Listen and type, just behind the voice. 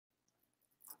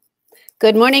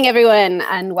Good morning, everyone,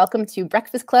 and welcome to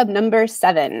Breakfast Club number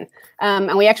 7.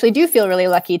 And we actually do feel really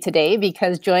lucky today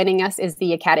because joining us is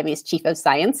the Academy's Chief of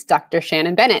Science, Dr.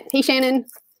 Shannon Bennett. Hey, Shannon.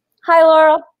 Hi,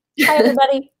 Laurel. Hi,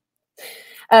 everybody.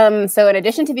 So in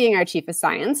addition to being our Chief of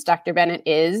Science, Dr. Bennett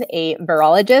is a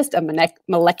virologist, a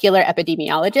molecular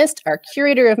epidemiologist, our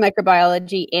Curator of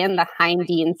Microbiology, and the Hind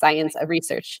Dean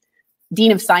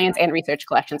Dean of Science and Research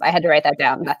Collections. I had to write that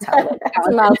down. That's how That's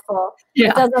a mouthful.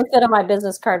 Yeah. It doesn't fit on my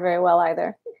business card very well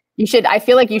either. You should. I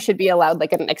feel like you should be allowed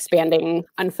like an expanding,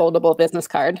 unfoldable business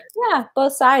card. Yeah,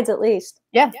 both sides at least.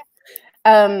 Yeah.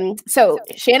 So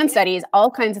Shannon studies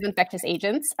all kinds of infectious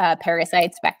agents,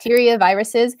 parasites, bacteria,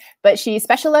 viruses, but she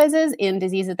specializes in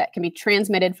diseases that can be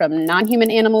transmitted from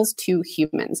non-human animals to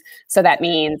humans. So that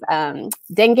means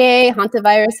dengue,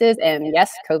 hantaviruses, and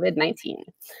yes, COVID-19.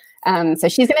 So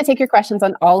she's going to take your questions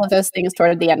on all of those things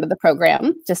toward the end of the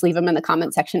program. Just leave them in the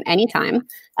comment section anytime.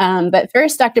 But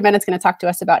first, Dr. Bennett's going to talk to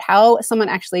us about how someone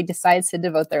actually decides to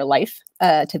devote their life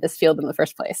to this field in the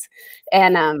first place.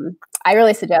 And I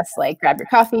really suggest grab your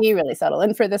coffee, really settle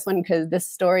in for this one because this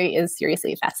story is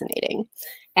seriously fascinating.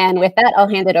 And with that, I'll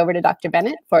hand it over to Dr.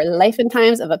 Bennett for Life and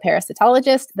Times of a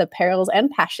Parasitologist, the Perils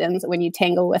and Passions when you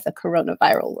tangle with a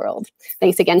coronaviral world.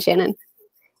 Thanks again, Shannon.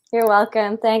 You're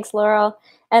welcome. Thanks, Laurel.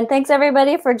 And thanks,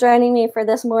 everybody, for joining me for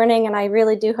this morning. And I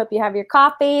really do hope you have your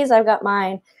coffees. I've got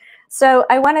mine. So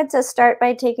I wanted to start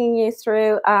by taking you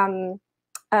through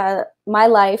my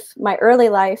life, my early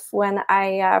life, when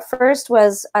I first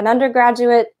was an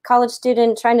undergraduate college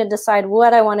student trying to decide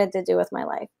what I wanted to do with my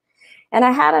life. And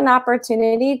I had an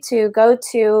opportunity to go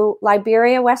to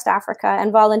Liberia, West Africa,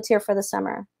 and volunteer for the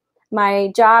summer.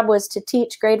 My job was to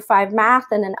teach grade 5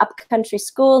 math in an upcountry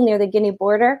school near the Guinea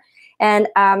border and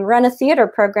run a theater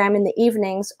program in the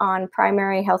evenings on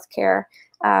primary healthcare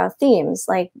themes,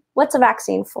 like what's a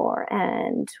vaccine for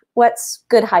and what's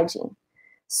good hygiene.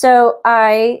 So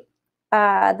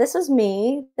this is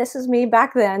me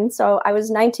back then. So I was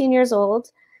 19 years old.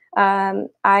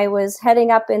 I was heading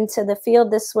up into the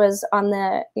field. This was on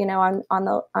the, on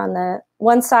the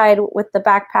one side with the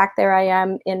backpack. There I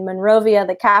am in Monrovia,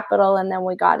 the capital, and then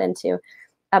we got into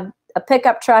a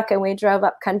pickup truck and we drove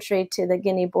up country to the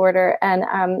Guinea border. And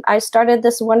I started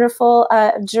this wonderful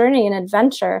journey and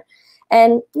adventure.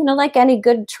 And, like any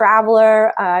good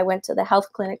traveler, I went to the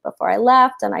health clinic before I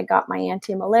left and I got my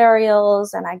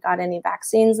anti-malarials and I got any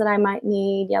vaccines that I might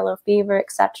need, yellow fever,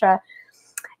 etc.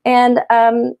 And,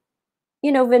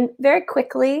 very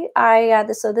quickly,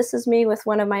 so this is me with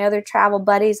one of my other travel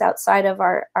buddies outside of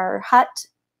our hut.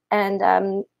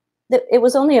 And it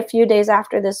was only a few days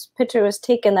after this picture was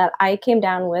taken that I came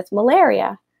down with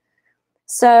malaria.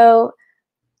 So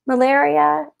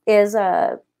malaria is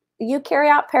a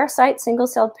eukaryote parasite,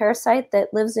 single-celled parasite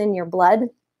that lives in your blood.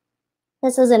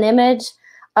 This is an image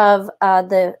of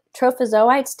the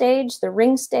trophozoite stage, the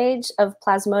ring stage of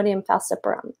Plasmodium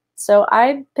falciparum. So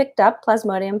I picked up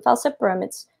Plasmodium falciparum.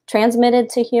 It's transmitted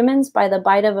to humans by the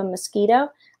bite of a mosquito,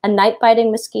 a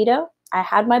night-biting mosquito. I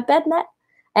had my bed net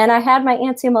and I had my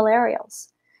anti-malarials.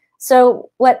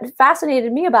 So what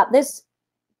fascinated me about this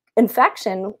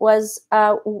infection was,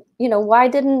 why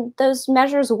didn't those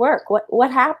measures work? What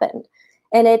happened?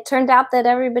 And it turned out that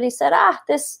everybody said,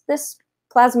 this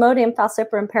Plasmodium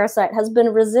falciparum parasite has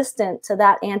been resistant to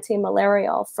that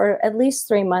anti-malarial for at least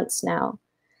 3 months now.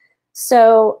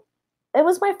 So it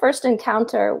was my first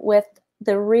encounter with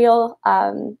the real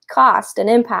cost and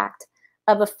impact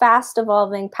of a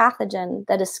fast-evolving pathogen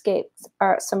that escaped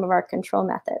some of our control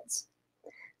methods.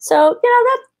 So,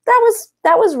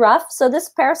 that was rough. So this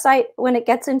parasite, when it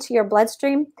gets into your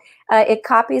bloodstream, it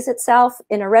copies itself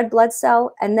in a red blood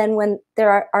cell, and then when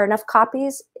there are enough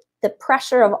copies, the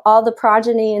pressure of all the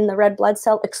progeny in the red blood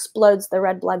cell explodes the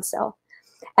red blood cell.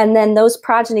 And then those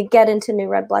progeny get into new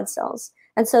red blood cells.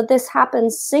 And so this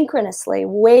happens synchronously,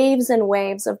 waves and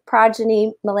waves of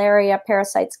progeny malaria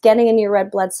parasites getting in your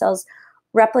red blood cells,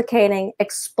 replicating,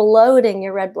 exploding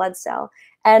your red blood cell.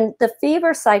 And the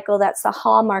fever cycle, that's the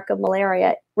hallmark of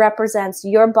malaria, represents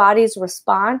your body's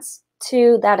response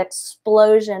to that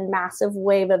explosion, massive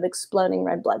wave of exploding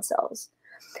red blood cells.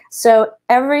 So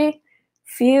every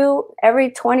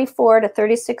 24 to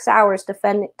 36 hours,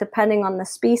 depending on the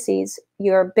species,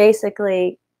 you're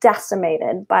basically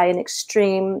decimated by an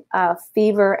extreme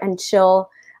fever and chill,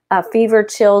 fever,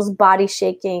 chills, body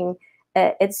shaking.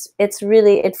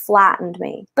 It flattened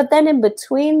me. But then in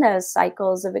between those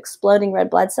cycles of exploding red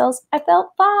blood cells, I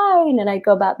felt fine. And I'd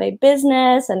go about my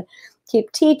business and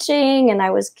keep teaching. And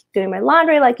I was doing my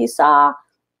laundry like you saw.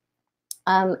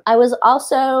 I was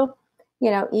also,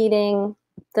 eating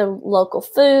the local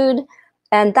food.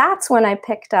 And that's when I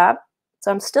picked up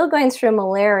So I'm still going through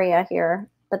malaria here,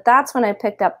 but that's when I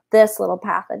picked up this little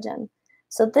pathogen.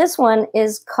 So this one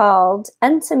is called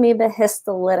Entamoeba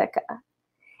histolytica.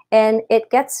 And it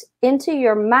gets into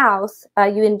your mouth.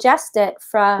 You ingest it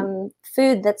from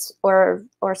food that's or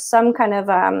some kind of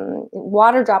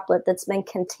water droplet that's been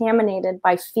contaminated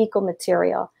by fecal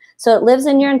material. So it lives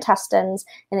in your intestines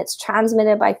and it's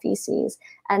transmitted by feces,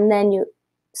 and then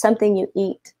something you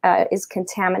eat is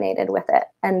contaminated with it.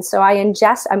 And so I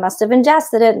must have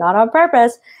ingested it, not on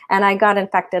purpose, and I got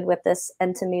infected with this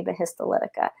Entamoeba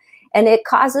histolytica. And it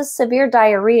causes severe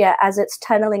diarrhea as it's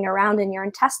tunneling around in your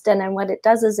intestine. And what it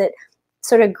does is it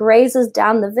sort of grazes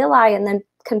down the villi and then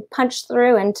can punch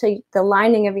through into the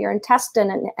lining of your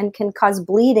intestine and can cause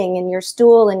bleeding in your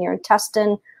stool and your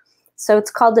intestine. So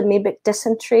it's called amoebic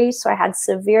dysentery. So I had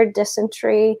severe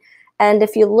dysentery. And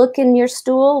if you look in your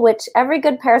stool, which every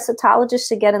good parasitologist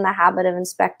should get in the habit of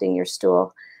inspecting your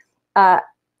stool,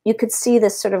 you could see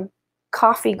this sort of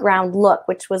coffee ground look,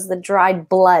 which was the dried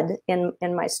blood in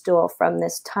my stool from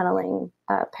this tunneling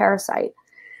parasite.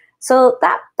 So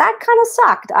that kind of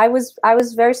sucked. I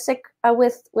was very sick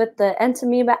with the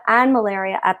entamoeba and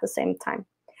malaria at the same time.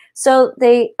 So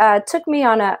they took me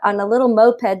on a little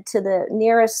moped to the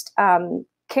nearest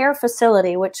care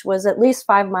facility, which was at least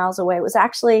 5 miles away. It was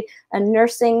actually a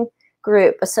nursing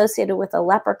group associated with a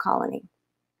leper colony.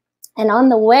 And on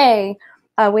the way,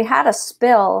 we had a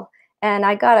spill, and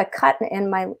I got a cut in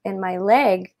my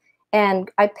leg, and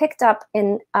I picked up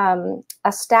a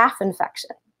staph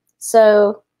infection.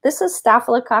 So this is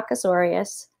Staphylococcus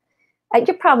aureus.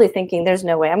 You're probably thinking, there's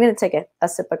no way. I'm going to take a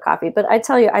sip of coffee, but I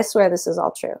tell you, I swear this is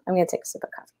all true. I'm going to take a sip of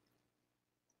coffee.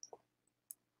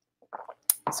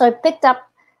 So I picked up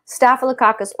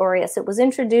Staphylococcus aureus. It was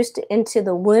introduced into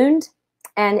the wound,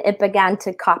 and it began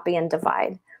to copy and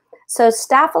divide. So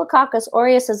Staphylococcus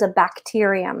aureus is a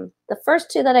bacterium. The first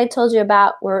two that I told you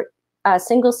about were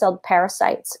single-celled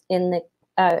parasites in the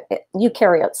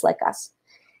eukaryotes like us.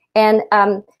 And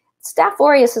Staph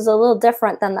aureus is a little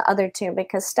different than the other two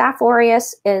because Staph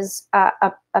aureus is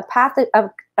a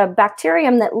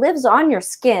bacterium that lives on your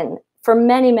skin for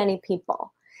many, many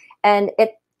people. And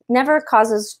it never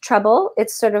causes trouble.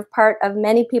 It's sort of part of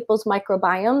many people's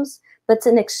microbiomes, but it's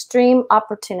an extreme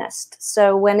opportunist.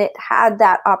 So when it had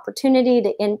that opportunity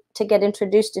to get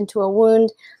introduced into a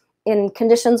wound in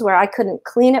conditions where I couldn't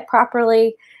clean it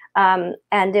properly, and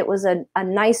it was a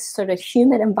nice sort of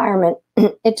humid environment,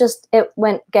 it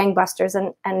went gangbusters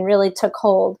and really took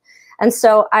hold. And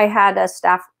so I had a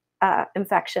staph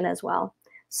infection as well.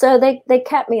 So they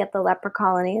kept me at the leper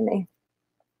colony, and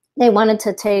they wanted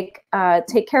to take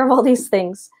care of all these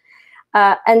things.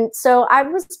 And so I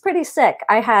was pretty sick.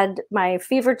 I had my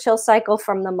fever chill cycle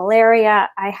from the malaria.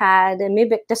 I had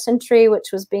amoebic dysentery,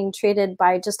 which was being treated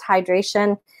by just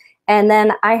hydration. And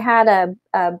then I had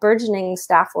a burgeoning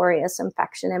Staph aureus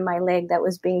infection in my leg that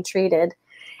was being treated.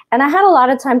 And I had a lot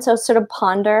of time to sort of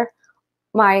ponder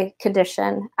my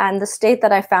condition and the state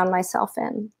that I found myself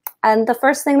in. And the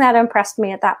first thing that impressed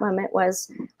me at that moment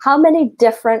was how many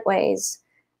different ways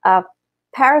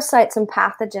parasites and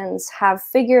pathogens have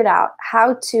figured out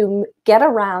how to get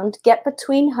around, get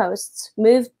between hosts,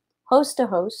 move host to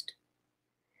host,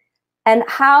 and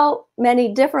how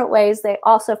many different ways they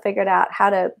also figured out how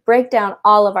to break down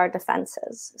all of our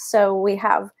defenses. So we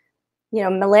have,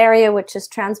 malaria, which is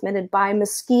transmitted by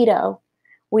mosquito.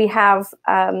 We have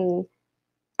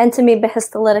Entamoeba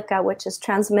histolytica, which is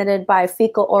transmitted by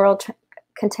fecal-oral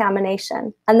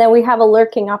contamination. And then we have a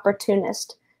lurking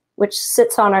opportunist, which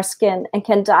sits on our skin and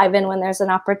can dive in when there's an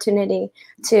opportunity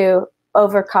to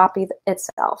overcopy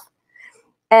itself.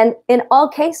 And in all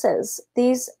cases,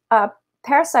 these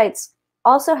parasites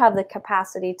also have the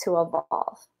capacity to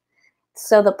evolve.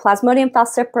 So the Plasmodium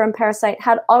falciparum parasite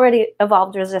had already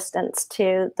evolved resistance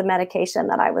to the medication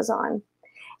that I was on.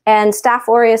 And Staph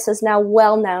aureus is now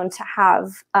well known to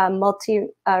have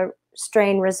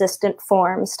multi-strain resistant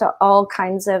forms to all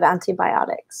kinds of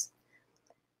antibiotics.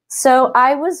 So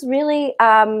I was really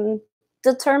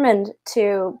determined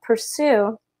to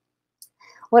pursue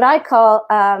what I call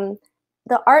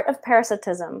the art of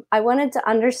parasitism. I wanted to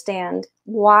understand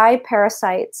why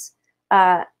parasites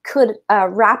could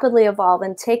rapidly evolve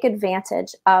and take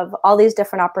advantage of all these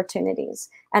different opportunities,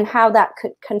 and how that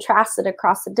could contrast it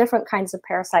across the different kinds of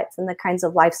parasites and the kinds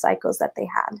of life cycles that they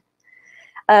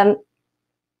had.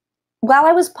 While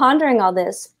I was pondering all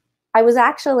this, I was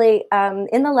actually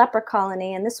in the leper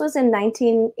colony, and this was in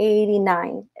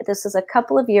 1989. This is a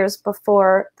couple of years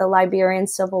before the Liberian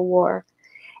Civil War.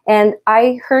 And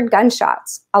I heard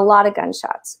gunshots, a lot of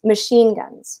gunshots, machine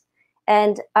guns.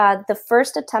 And the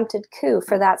first attempted coup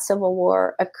for that civil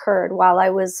war occurred while I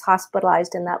was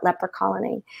hospitalized in that leper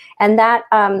colony. And that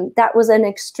was an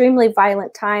extremely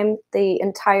violent time. The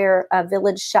entire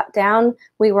village shut down.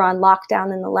 We were on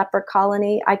lockdown in the leper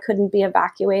colony. I couldn't be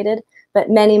evacuated, but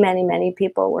many, many, many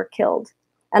people were killed.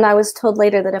 And I was told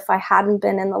later that if I hadn't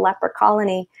been in the leper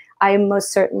colony, I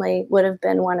most certainly would have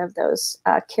been one of those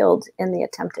killed in the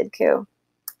attempted coup.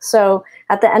 So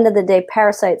at the end of the day,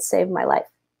 parasites saved my life.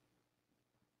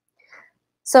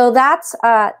 So that's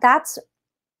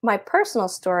my personal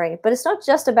story, but it's not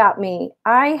just about me.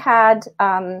 I had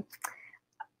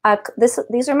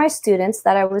these are my students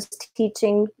that I was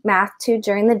teaching math to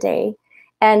during the day,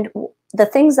 and the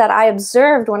things that I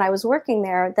observed when I was working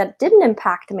there that didn't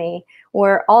impact me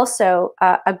were also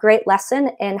a great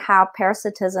lesson in how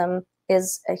parasitism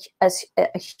is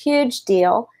a huge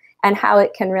deal and how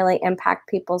it can really impact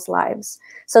people's lives.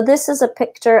 So this is a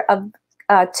picture of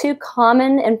two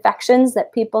common infections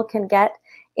that people can get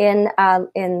in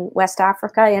West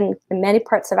Africa, in many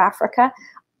parts of Africa.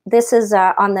 This is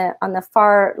on the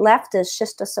far left is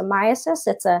schistosomiasis.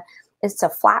 It's a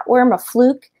flatworm, a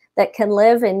fluke that can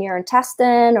live in your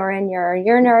intestine or in your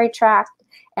urinary tract.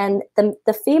 And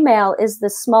the female is the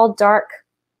small dark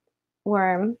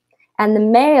worm, and the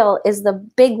male is the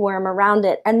big worm around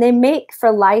it. And they mate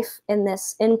for life in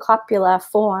this incopula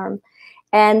form,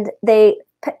 and they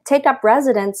take up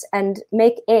residence and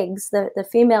make eggs. The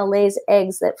female lays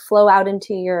eggs that flow out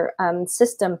into your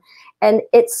system. And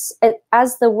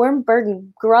as the worm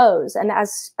burden grows, and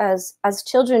as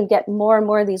children get more and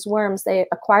more of these worms, they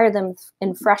acquire them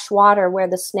in fresh water where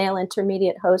the snail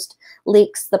intermediate host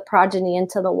leaks the progeny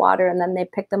into the water, and then they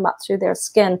pick them up through their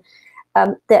skin.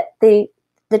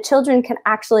 The children can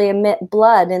actually emit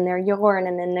blood in their urine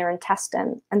and in their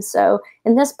intestine. And so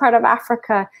in this part of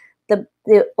Africa,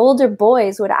 the older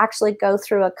boys would actually go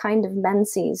through a kind of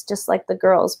menses, just like the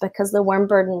girls, because the worm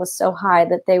burden was so high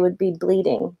that they would be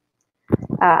bleeding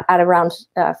at around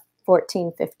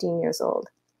 14, 15 years old.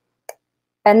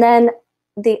 And then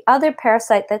the other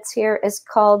parasite that's here is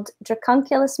called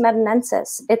Dracunculus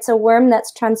medinensis. It's a worm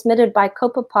that's transmitted by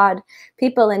copepod.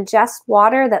 People ingest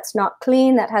water that's not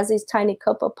clean, that has these tiny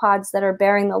copepods that are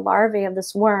bearing the larvae of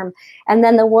this worm. And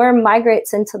then the worm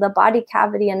migrates into the body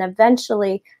cavity, and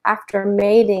eventually, after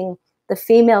mating, the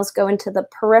females go into the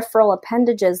peripheral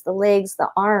appendages, the legs, the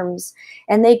arms,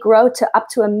 and they grow to up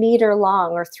to 1 meter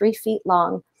long or 3 feet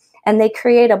long. And they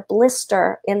create a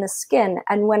blister in the skin.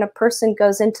 And when a person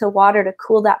goes into water to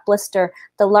cool that blister,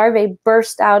 the larvae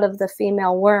burst out of the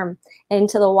female worm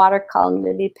into the water column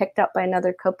to be picked up by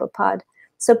another copepod.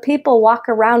 So people walk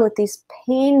around with these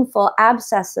painful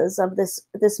abscesses of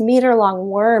this meter-long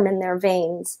worm in their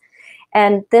veins.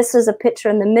 And this is a picture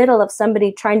in the middle of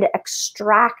somebody trying to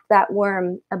extract that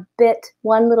worm a bit,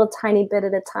 one little tiny bit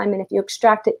at a time. And if you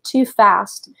extract it too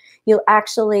fast, you'll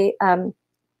actually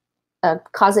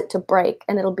cause it to break,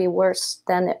 and it'll be worse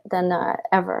than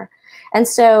ever. And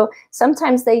so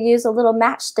sometimes they use a little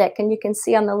matchstick, and you can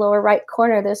see on the lower right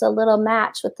corner there's a little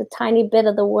match with the tiny bit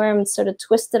of the worm sort of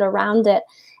twisted around it.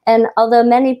 And although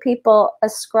many people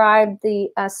ascribe the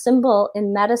symbol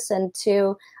in medicine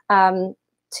to a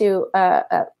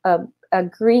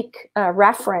Greek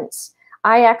reference,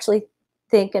 I actually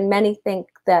think, and many think,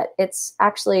 that it's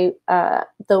actually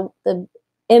the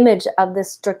image of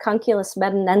this Dracunculus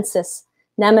medinensis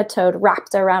nematode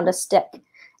wrapped around a stick.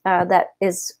 That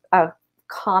is a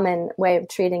common way of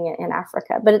treating it in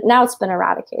Africa, but now it's been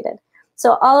eradicated.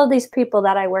 So all of these people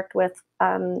that I worked with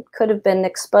could have been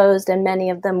exposed, and many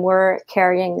of them were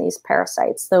carrying these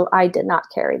parasites, though I did not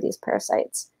carry these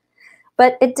parasites.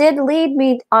 But it did lead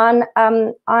me on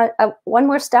one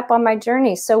more step on my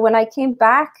journey. So when I came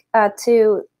back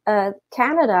to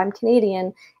Canada, I'm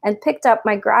Canadian, and picked up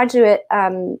my graduate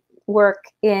work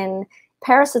in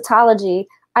parasitology,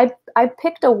 I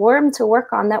picked a worm to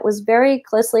work on that was very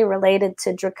closely related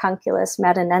to Dracunculus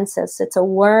medinensis. It's a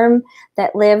worm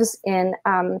that lives in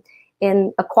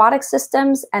aquatic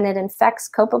systems, and it infects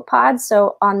copepods.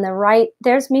 So on the right,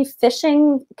 there's me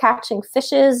fishing, catching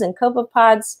fishes and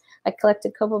copepods. I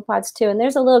collected copepods too, and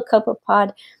there's a little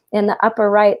copepod in the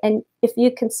upper right. And if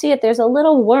you can see it, there's a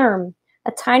little worm,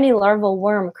 a tiny larval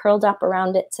worm curled up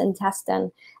around its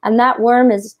intestine. And that worm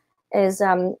is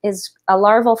a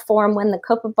larval form. When the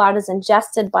copepod is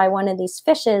ingested by one of these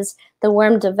fishes, the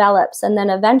worm develops, and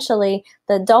then eventually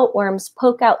the adult worms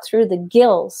poke out through the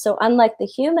gills. So unlike the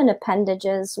human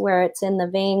appendages where it's in the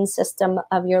vein system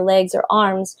of your legs or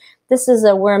arms, this is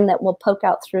a worm that will poke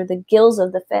out through the gills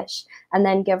of the fish and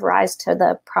then give rise to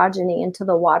the progeny into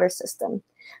the water system.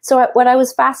 So what I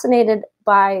was fascinated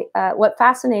by, what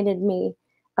fascinated me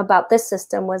about this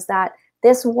system was that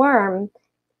this worm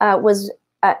was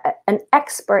an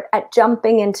expert at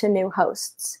jumping into new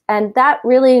hosts. And that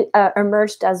really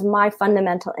emerged as my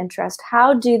fundamental interest.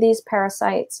 How do these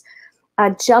parasites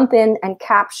jump in and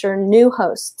capture new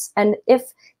hosts? And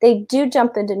if they do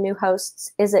jump into new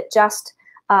hosts, is it just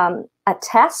a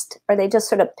test? Are they just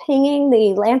sort of pinging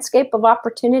the landscape of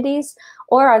opportunities?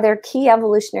 Or are there key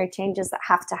evolutionary changes that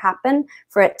have to happen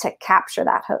for it to capture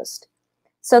that host?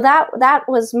 So that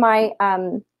was my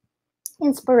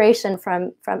inspiration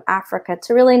from Africa,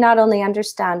 to really not only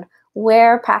understand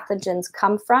where pathogens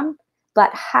come from,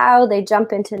 but how they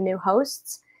jump into new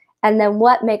hosts, and then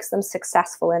what makes them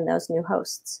successful in those new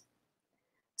hosts.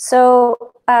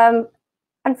 So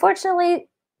unfortunately,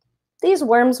 these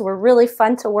worms were really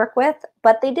fun to work with,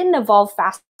 but they didn't evolve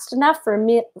fast enough for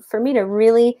me to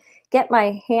really get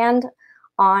my hand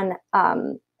on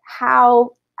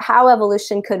how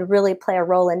evolution could really play a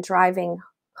role in driving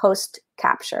host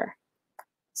capture.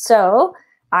 So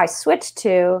I switched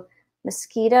to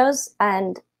mosquitoes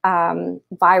and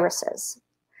viruses.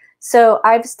 So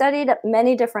I've studied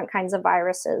many different kinds of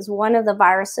viruses. One of the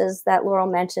viruses that Laurel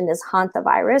mentioned is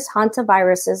hantavirus.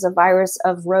 Hantavirus is a virus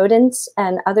of rodents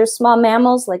and other small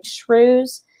mammals like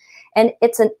shrews, and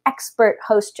it's an expert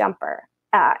host jumper.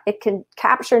 It can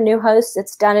capture new hosts.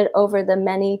 It's done it over the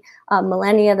many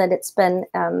millennia that it's been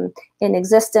in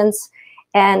existence.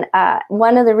 And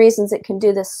one of the reasons it can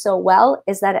do this so well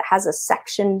is that it has a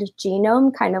sectioned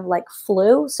genome, kind of like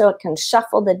flu, so it can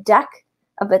shuffle the deck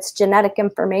of its genetic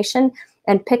information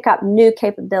and pick up new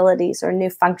capabilities or new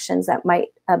functions that might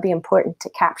be important to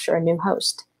capture a new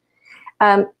host.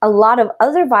 A lot of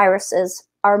other viruses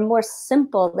are more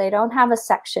simple. They don't have a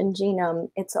sectioned genome.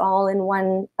 It's all in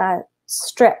one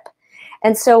strip.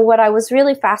 And so what I was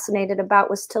really fascinated about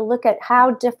was to look at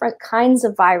how different kinds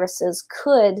of viruses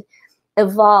could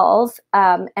evolve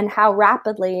and how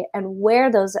rapidly and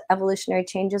where those evolutionary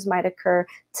changes might occur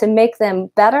to make them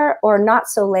better or not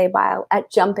so labile at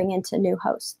jumping into new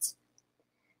hosts.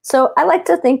 So I like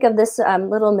to think of this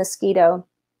little mosquito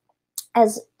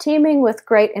as teeming with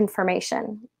great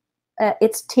information.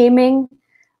 It's teeming,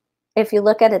 if you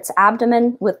look at its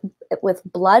abdomen, with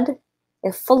blood.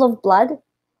 It's full of blood,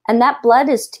 and that blood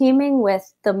is teeming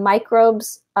with the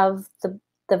microbes of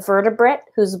the vertebrate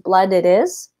whose blood it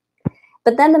is.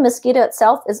 But then the mosquito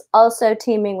itself is also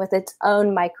teeming with its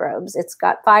own microbes. It's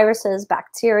got viruses,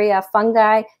 bacteria,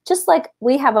 fungi. Just like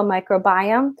we have a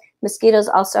microbiome, mosquitoes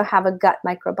also have a gut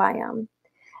microbiome.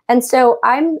 And so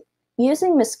I'm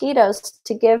using mosquitoes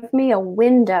to give me a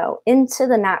window into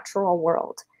the natural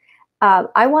world.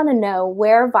 I want to know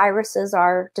where viruses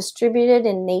are distributed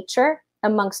in nature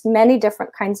amongst many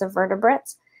different kinds of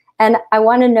vertebrates. And I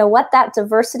want to know what that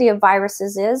diversity of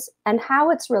viruses is and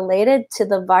how it's related to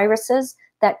the viruses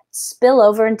that spill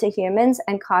over into humans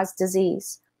and cause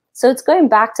disease. So it's going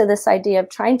back to this idea of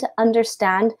trying to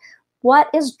understand what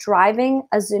is driving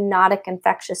a zoonotic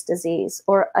infectious disease,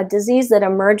 or a disease that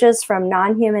emerges from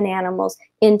non-human animals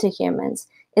into humans.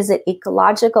 Is it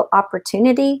ecological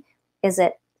opportunity? Is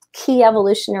it key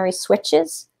evolutionary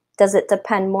switches? Does it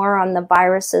depend more on the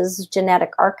virus's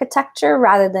genetic architecture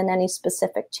rather than any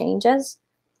specific changes?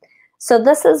 So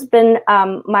this has been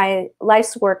my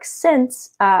life's work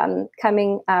since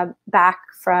coming back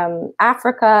from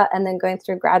Africa and then going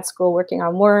through grad school working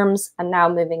on worms and now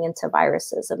moving into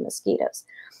viruses of mosquitoes.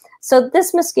 So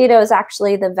this mosquito is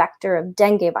actually the vector of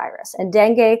dengue virus. And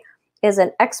dengue is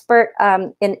an expert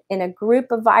in a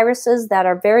group of viruses that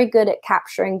are very good at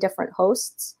capturing different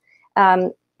hosts.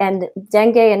 And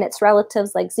dengue and its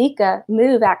relatives like Zika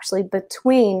move actually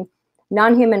between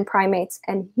non-human primates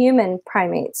and human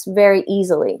primates very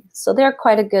easily. So they're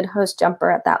quite a good host jumper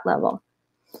at that level.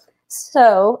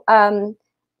 So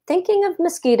thinking of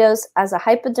mosquitoes as a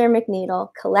hypodermic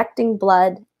needle collecting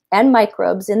blood and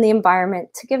microbes in the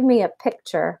environment to give me a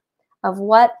picture of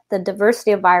what the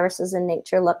diversity of viruses in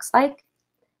nature looks like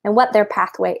and what their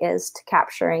pathway is to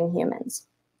capturing humans.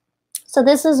 So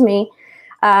this is me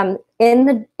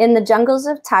in the jungles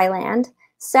of Thailand,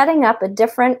 setting up a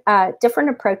different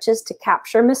approaches to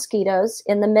capture mosquitoes.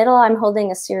 In the middle, I'm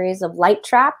holding a series of light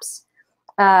traps.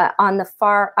 On the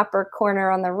far upper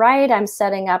corner on the right, I'm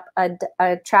setting up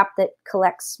a trap that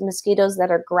collects mosquitoes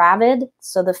that are gravid,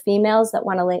 so the females that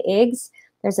want to lay eggs.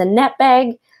 There's a net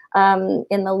bag.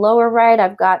 In the lower right,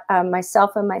 I've got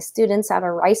myself and my students at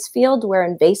a rice field where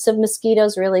invasive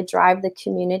mosquitoes really drive the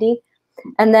community.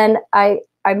 And then I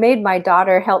made my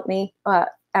daughter help me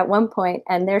at one point,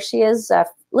 and there she is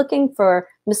looking for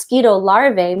mosquito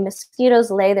larvae.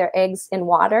 Mosquitoes lay their eggs in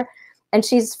water, and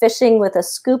she's fishing with a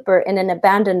scooper in an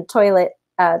abandoned toilet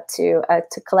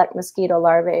to collect mosquito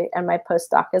larvae, and my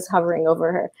postdoc is hovering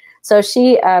over her. So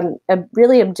she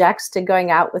really objects to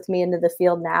going out with me into the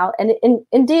field now. And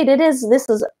indeed,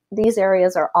 these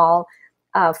areas are all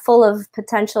full of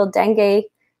potential dengue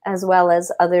as well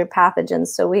as other pathogens.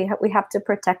 So we have to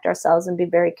protect ourselves and be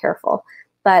very careful.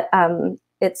 But I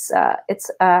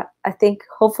think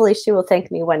hopefully she will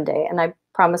thank me one day, and I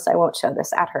promise I won't show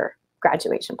this at her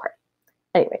graduation party.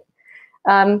 Anyway,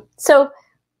 so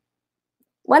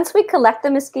once we collect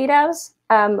the mosquitoes,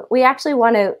 we actually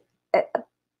want to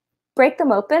break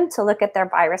them open to look at their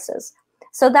viruses.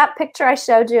 So that picture I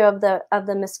showed you of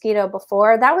the mosquito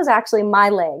before, that was actually my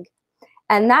leg.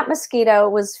 And that mosquito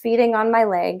was feeding on my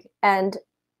leg, and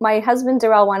my husband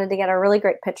Darrell wanted to get a really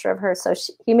great picture of her, so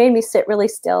he made me sit really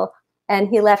still, and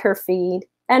he let her feed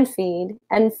and feed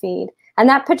and feed. And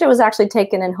that picture was actually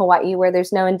taken in Hawaii, where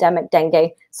there's no endemic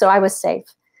dengue, so I was safe.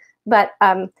 But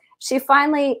she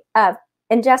finally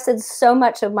ingested so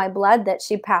much of my blood that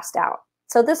she passed out.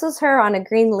 So this is her on a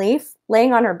green leaf,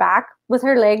 laying on her back with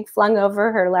her leg flung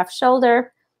over her left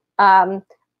shoulder.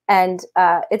 And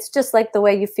it's just like the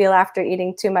way you feel after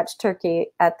eating too much turkey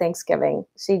at Thanksgiving.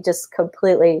 She just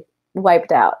completely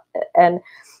wiped out.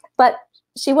 But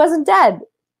she wasn't dead.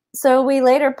 So we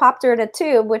later popped her in a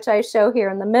tube, which I show here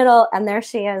in the middle, and there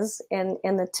she is in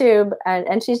the tube,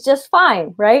 and she's just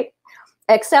fine, right?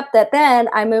 Except that then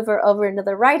I move her over into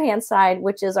the right-hand side,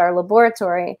 which is our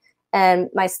laboratory, and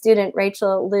my student,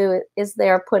 Rachel Liu, is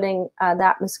there putting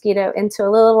that mosquito into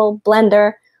a little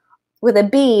blender with a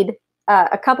bead,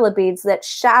 a couple of beads that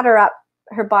shatter up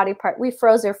her body part. We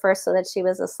froze her first so that she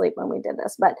was asleep when we did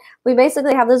this, but we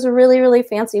basically have this really, really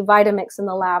fancy Vitamix in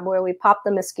the lab where we pop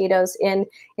the mosquitoes in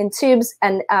tubes,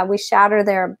 and we shatter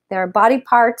their body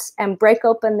parts and break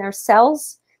open their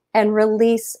cells and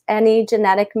release any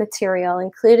genetic material,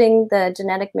 including the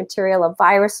genetic material of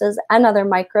viruses and other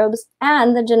microbes,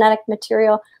 and the genetic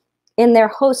material in their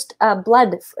host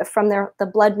blood from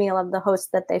the blood meal of the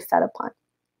host that they fed upon.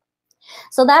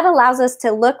 So that allows us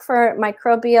to look for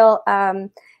microbial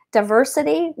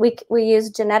diversity. We use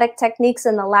genetic techniques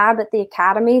in the lab at the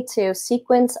academy to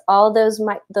sequence all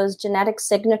those genetic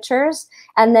signatures,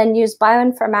 and then use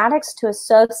bioinformatics to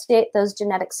associate those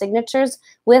genetic signatures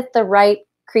with the right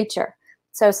creature.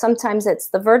 So sometimes it's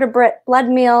the vertebrate blood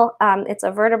meal, it's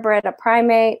a vertebrate, a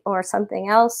primate, or something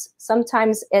else.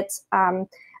 Sometimes it's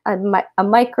a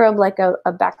microbe like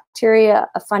a bacteria,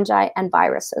 a fungi, and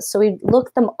viruses. So we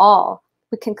look them all.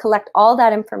 We can collect all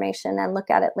that information and look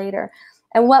at it later.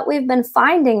 And what we've been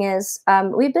finding is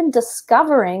we've been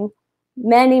discovering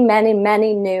many, many,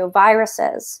 many new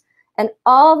viruses. And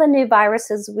all the new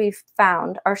viruses we've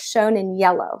found are shown in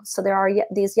yellow. So there are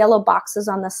these yellow boxes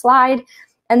on the slide.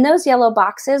 And those yellow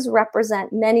boxes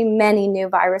represent many, many new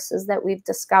viruses that we've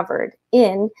discovered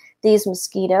in these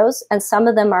mosquitoes. And some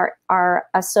of them are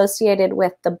associated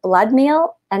with the blood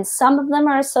meal, and some of them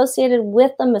are associated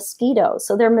with the mosquito.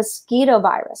 So they're mosquito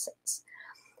viruses.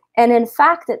 And in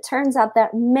fact, it turns out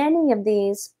that many of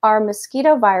these are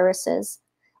mosquito viruses,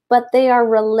 but they are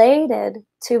related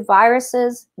to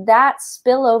viruses that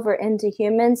spill over into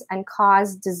humans and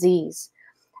cause disease.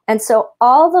 And so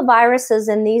all the viruses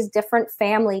in these different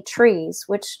family trees,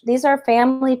 which these are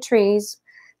family trees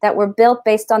that were built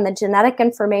based on the genetic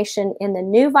information in the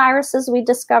new viruses we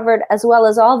discovered, as well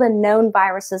as all the known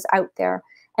viruses out there.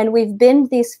 And we've binned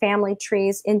these family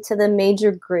trees into the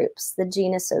major groups, the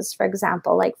genuses, for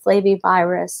example, like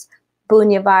flavivirus,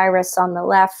 bunyavirus on the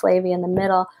left, flavi in the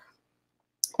middle.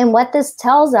 And what this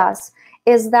tells us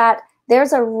is that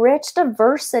there's a rich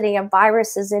diversity of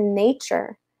viruses in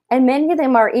nature. And many of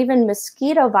them are even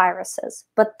mosquito viruses,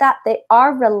 but that they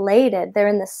are related. They're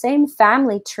in the same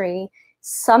family tree,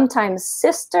 sometimes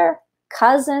sister,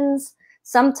 cousins,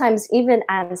 sometimes even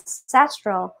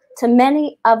ancestral to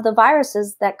many of the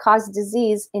viruses that cause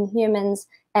disease in humans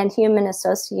and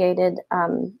human-associated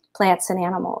plants and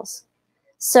animals.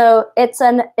 So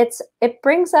it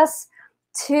brings us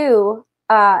to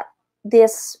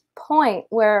this point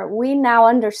where we now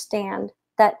understand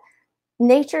that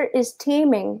nature is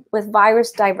teeming with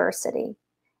virus diversity,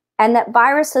 and that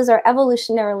viruses are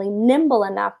evolutionarily nimble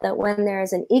enough that when there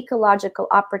is an ecological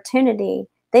opportunity,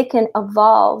 they can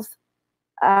evolve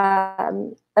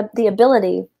the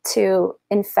ability to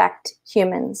infect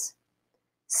humans.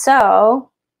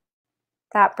 So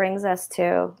that brings us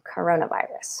to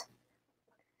coronavirus.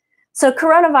 So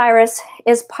coronavirus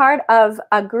is part of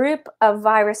a group of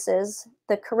viruses,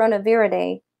 the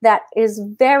coronaviridae, that is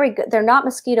very good. They're not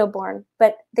mosquito-borne,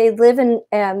 but they live in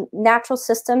natural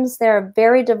systems. They're a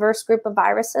very diverse group of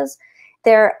viruses.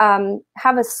 They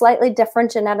have a slightly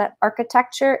different genetic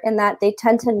architecture in that they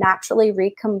tend to naturally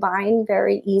recombine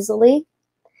very easily.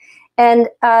 And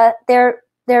they're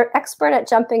expert at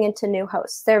jumping into new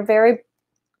hosts. They're very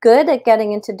good at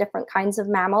getting into different kinds of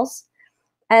mammals.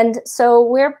 And so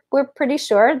we're pretty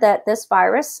sure that this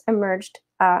virus emerged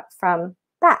from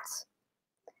bats.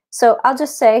 So I'll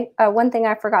just say, one thing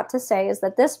I forgot to say is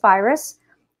that this virus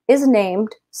is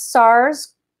named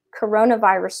SARS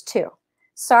coronavirus 2.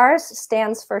 SARS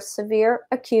stands for Severe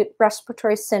Acute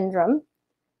Respiratory Syndrome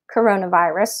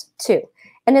Coronavirus 2.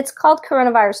 And it's called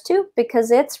coronavirus 2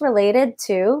 because it's related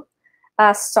to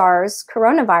SARS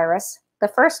coronavirus, the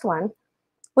first one,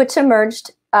 which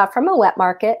emerged from a wet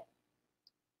market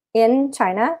in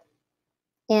China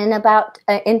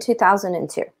in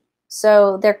 2002.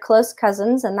 So they're close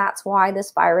cousins, and that's why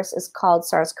this virus is called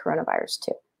SARS coronavirus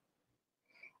 2.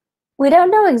 We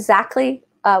don't know exactly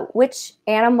which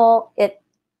animal it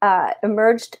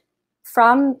emerged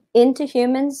from into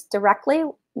humans directly.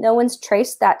 No one's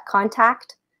traced that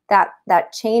contact,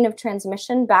 that chain of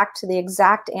transmission back to the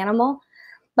exact animal.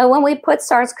 But when we put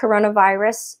SARS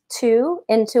coronavirus 2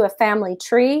 into a family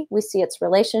tree, we see its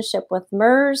relationship with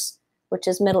MERS, which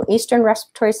is Middle Eastern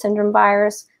Respiratory Syndrome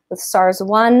virus, with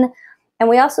SARS-1. And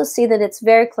we also see that it's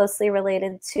very closely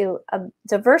related to a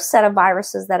diverse set of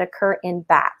viruses that occur in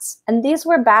bats. And these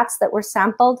were bats that were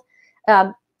sampled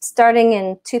starting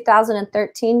in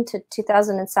 2013 to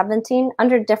 2017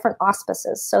 under different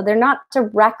auspices. So they're not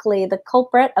directly the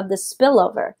culprit of the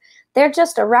spillover. They're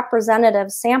just a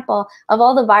representative sample of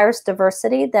all the virus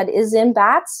diversity that is in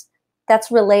bats that's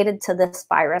related to this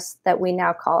virus that we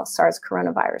now call SARS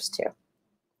coronavirus 2.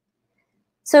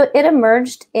 So it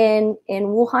emerged in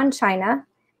Wuhan, China,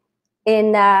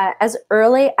 in as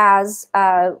early as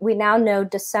we now know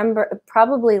December,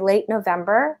 probably late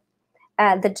November.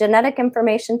 The genetic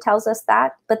information tells us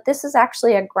that, but this is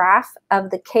actually a graph of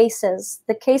the cases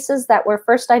that were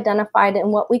first identified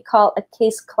in what we call a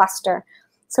case cluster.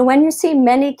 So when you see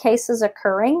many cases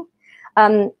occurring,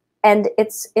 and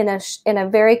it's in a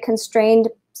very constrained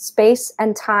space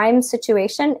and time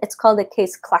situation, it's called a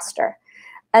case cluster.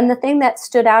 And the thing that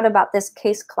stood out about this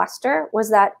case cluster was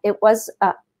that it was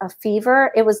a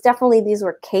fever. It was definitely, these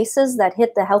were cases that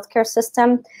hit the healthcare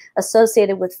system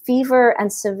associated with fever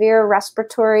and severe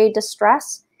respiratory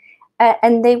distress.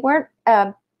 And they weren't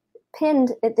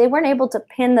able to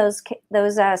pin those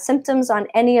symptoms on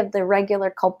any of the regular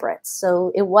culprits.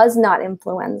 So it was not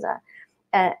influenza.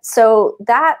 So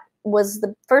that was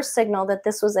the first signal that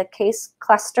this was a case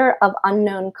cluster of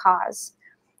unknown cause.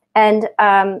 And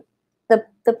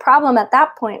the problem at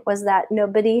that point was that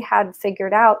nobody had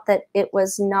figured out that it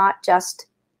was not just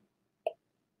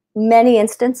many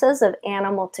instances of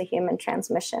animal to human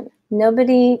transmission.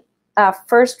 Nobody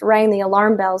first rang the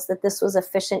alarm bells that this was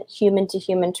efficient human to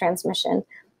human transmission.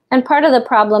 And part of the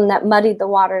problem that muddied the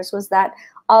waters was that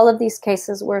all of these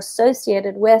cases were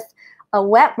associated with a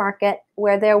wet market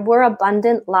where there were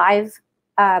abundant live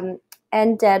and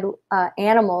dead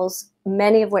animals,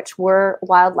 many of which were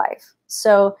wildlife.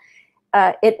 So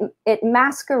it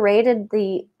masqueraded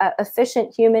the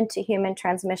efficient human-to-human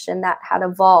transmission that had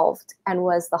evolved and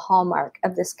was the hallmark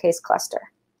of this case cluster.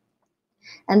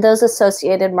 And those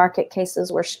associated market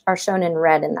cases are shown in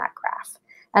red in that graph.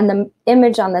 And the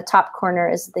image on the top corner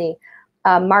is the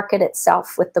market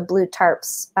itself with the blue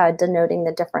tarps denoting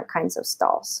the different kinds of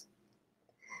stalls.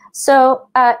 So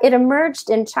it emerged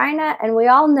in China, and we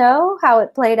all know how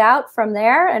it played out from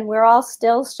there, and we're all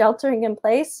still sheltering in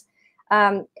place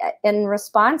in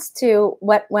response to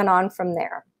what went on from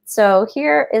there. So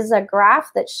here is a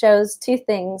graph that shows two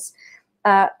things.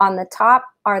 On the top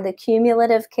are the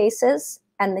cumulative cases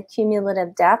and the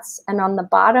cumulative deaths, and on the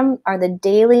bottom are the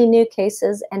daily new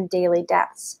cases and daily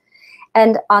deaths.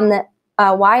 And on the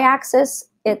y-axis,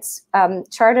 it's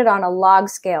charted on a log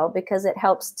scale because it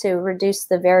helps to reduce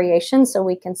the variation so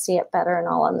we can see it better and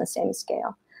all on the same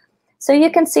scale. So you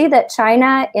can see that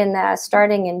China,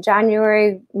 starting in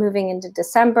January, moving into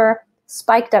December,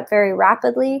 spiked up very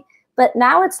rapidly, but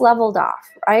now it's leveled off,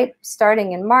 right?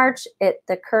 Starting in March,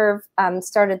 the curve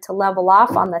started to level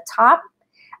off on the top,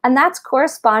 and that's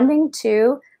corresponding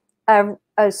to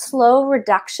a slow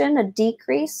reduction, a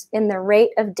decrease in the rate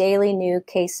of daily new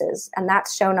cases, and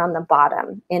that's shown on the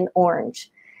bottom in orange.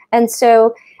 And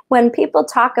so when people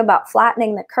talk about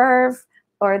flattening the curve,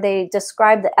 or they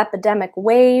describe the epidemic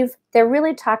wave, they're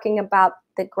really talking about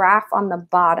the graph on the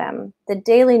bottom, the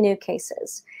daily new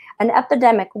cases. An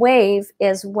epidemic wave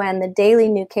is when the daily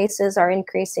new cases are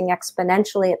increasing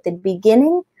exponentially at the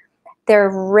beginning.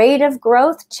 Their rate of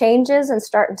growth changes and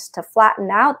starts to flatten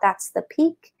out. That's the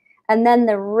peak. And then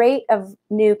the rate of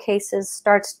new cases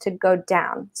starts to go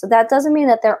down. So that doesn't mean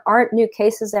that there aren't new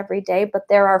cases every day, but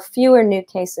there are fewer new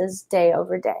cases day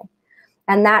over day.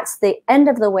 And that's the end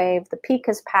of the wave. The peak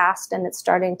has passed and it's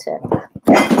starting to,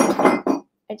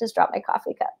 I just dropped my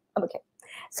coffee cup. Okay.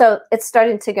 So it's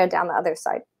starting to go down the other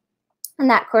side. And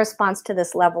that corresponds to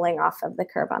this leveling off of the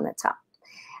curve on the top.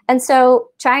 And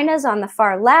so China's on the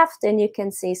far left, and you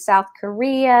can see South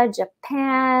Korea,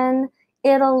 Japan,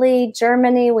 Italy,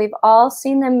 Germany. We've all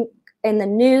seen them in the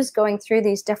news going through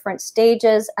these different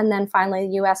stages, and then finally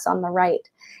the US on the right.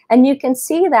 And you can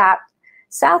see that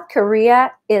South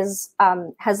Korea is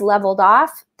has leveled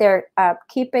off. They're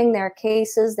keeping their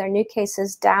cases, their new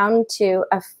cases, down to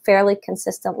a fairly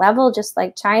consistent level, just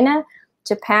like China.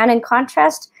 Japan, in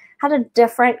contrast, had a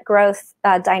different growth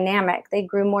dynamic. They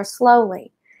grew more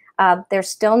slowly. They're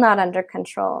still not under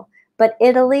control. But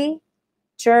Italy,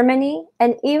 Germany,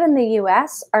 and even the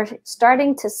US are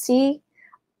starting to see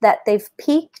that they've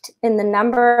peaked in the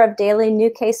number of daily new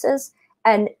cases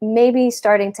and maybe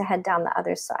starting to head down the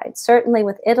other side. Certainly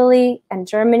with Italy and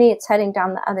Germany, it's heading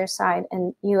down the other side,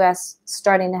 and US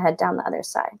starting to head down the other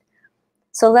side.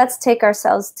 So let's take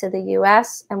ourselves to the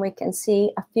US, and we can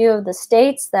see a few of the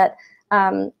states that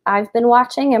I've been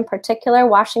watching. In particular,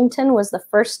 Washington was the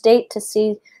first state to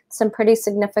see some pretty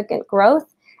significant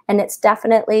growth, and it's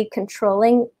definitely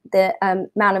controlling the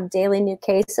amount of daily new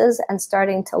cases and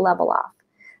starting to level off.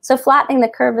 So flattening the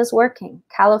curve is working.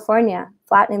 California,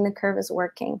 flattening the curve is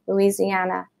working.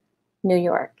 Louisiana, New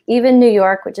York. Even New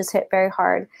York, which is hit very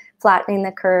hard, flattening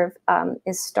the curve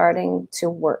is starting to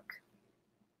work.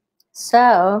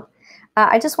 So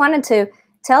I just wanted to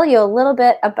tell you a little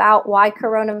bit about why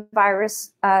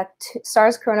SARS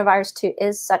coronavirus 2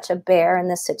 is such a bear in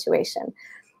this situation.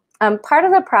 Part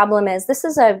of the problem is this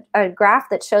is a graph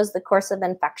that shows the course of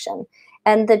infection.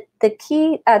 And the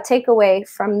key takeaway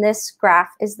from this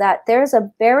graph is that there's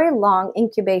a very long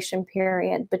incubation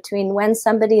period between when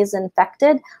somebody is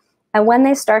infected and when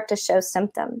they start to show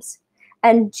symptoms.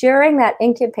 And during that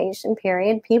incubation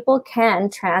period, people can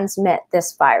transmit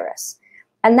this virus.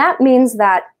 And that means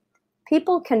that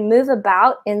people can move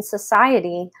about in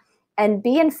society and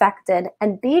be infected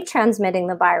and be transmitting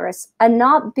the virus and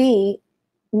not be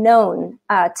known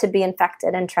to be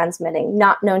infected and transmitting,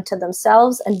 not known to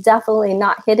themselves, and definitely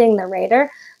not hitting the radar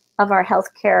of our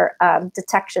healthcare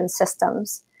detection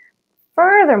systems.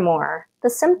 Furthermore, the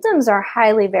symptoms are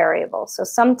highly variable. So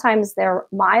sometimes they're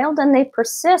mild and they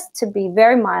persist to be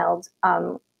very mild,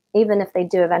 even if they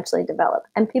do eventually develop.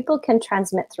 And people can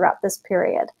transmit throughout this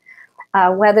period,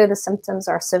 whether the symptoms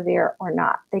are severe or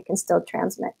not, they can still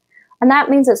transmit. And that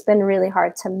means it's been really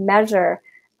hard to measure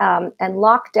and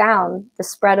lock down the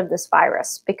spread of this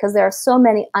virus because there are so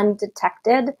many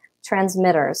undetected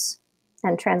transmitters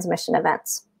and transmission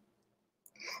events.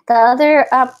 The other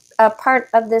part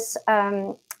of this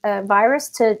virus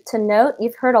to note,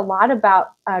 you've heard a lot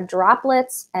about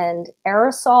droplets and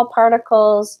aerosol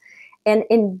particles. And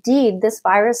indeed, this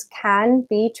virus can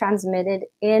be transmitted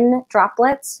in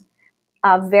droplets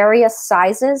of various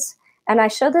sizes. And I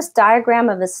show this diagram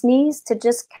of a sneeze to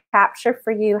just capture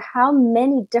for you how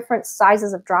many different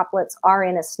sizes of droplets are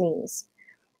in a sneeze.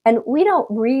 And we don't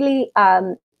really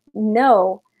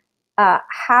know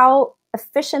how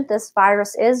efficient this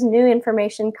virus is. New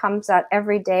information comes out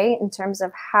every day in terms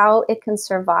of how it can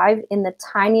survive in the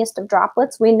tiniest of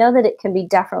droplets. We know that it can be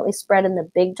definitely spread in the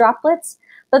big droplets,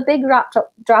 but big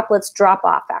droplets drop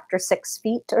off after 6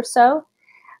 feet or so.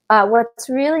 What's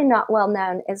really not well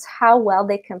known is how well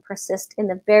they can persist in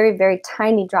the very, very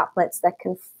tiny droplets that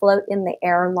can float in the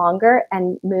air longer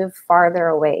and move farther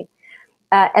away.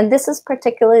 And this is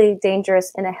particularly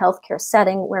dangerous in a healthcare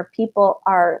setting where people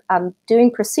are doing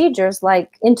procedures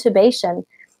like intubation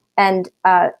and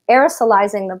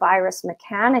aerosolizing the virus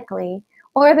mechanically,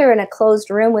 or they're in a closed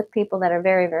room with people that are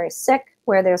very, very sick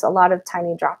where there's a lot of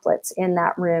tiny droplets in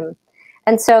that room.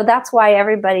 And so that's why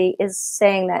everybody is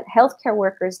saying that healthcare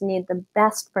workers need the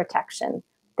best protection.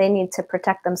 They need to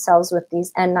protect themselves with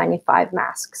these N95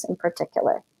 masks in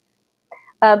particular.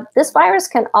 This virus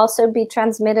can also be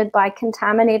transmitted by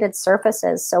contaminated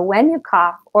surfaces. So when you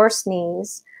cough or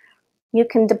sneeze, you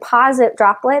can deposit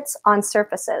droplets on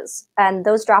surfaces, and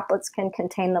those droplets can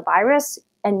contain the virus,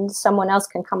 and someone else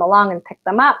can come along and pick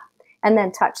them up and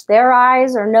then touch their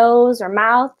eyes or nose or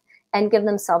mouth and give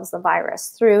themselves the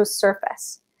virus through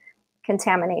surface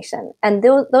contamination. And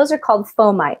those are called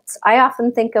fomites. I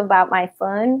often think about my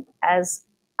phone as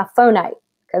a phonite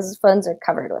because phones are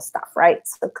covered with stuff, right?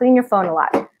 So clean your phone a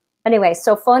lot. Anyway,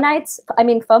 so fomites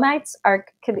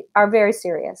are very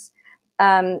serious.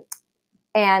 And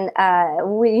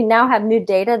we now have new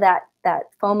data that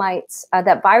fomites,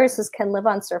 that viruses can live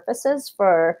on surfaces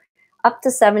for up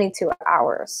to 72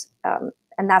 hours.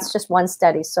 And that's just one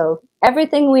study. So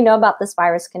everything we know about this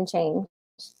virus can change.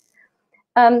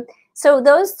 So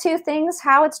those two things,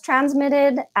 how it's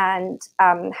transmitted and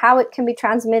how it can be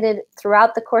transmitted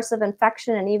throughout the course of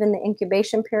infection and even the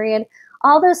incubation period,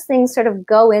 all those things sort of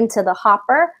go into the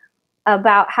hopper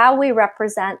about how we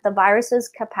represent the virus's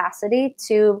capacity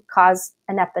to cause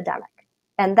an epidemic.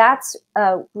 And that's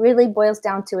really boils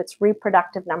down to its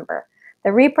reproductive number.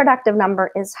 The reproductive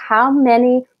number is how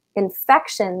many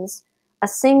infections, a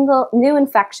single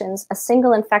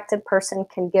infected person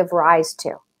can give rise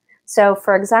to. So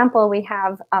for example, we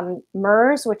have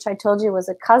MERS, which I told you was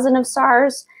a cousin of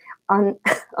SARS on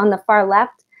the far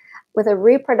left, with a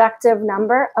reproductive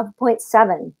number of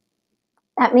 0.7.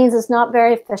 That means it's not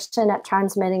very efficient at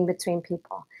transmitting between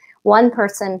people. One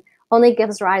person only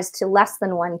gives rise to less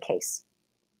than one case.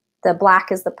 The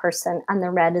black is the person and the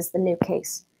red is the new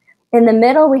case. In the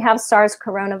middle, we have SARS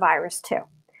coronavirus 2.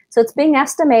 So it's being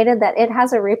estimated that it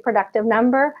has a reproductive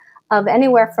number of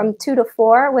anywhere from 2 to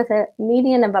 4 with a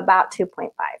median of about 2.5.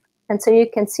 And so you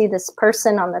can see this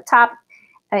person on the top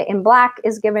in black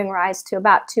is giving rise to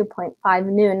about 2.5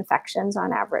 new infections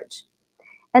on average.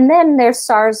 And then there's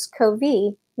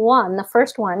SARS-CoV-1, the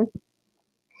first one,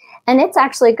 and it's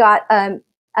actually got a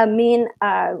mean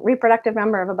reproductive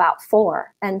number of about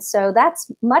 4. And so that's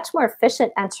much more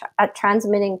efficient at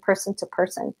transmitting person to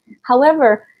person.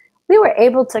 However, we were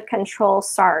able to control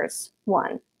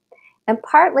SARS-1. And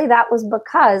partly that was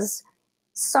because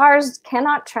SARS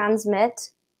cannot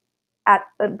transmit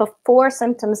before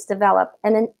symptoms develop.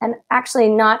 And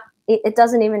actually it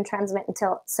doesn't even transmit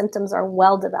until symptoms are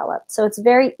well developed. So it's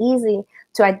very easy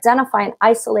to identify and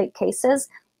isolate cases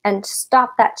and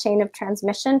stop that chain of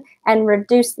transmission and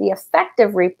reduce the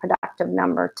effective reproductive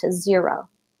number to 0.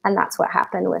 And that's what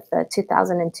happened with the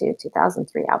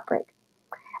 2002-2003 outbreak.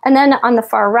 And then on the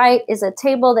far right is a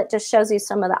table that just shows you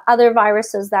some of the other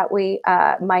viruses that we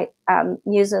might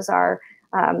use as our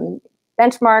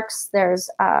benchmarks. There's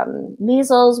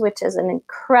measles, which is an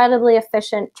incredibly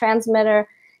efficient transmitter.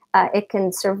 It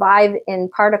can survive in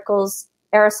particles,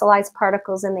 aerosolized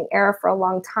particles in the air for a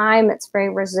long time. It's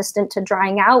very resistant to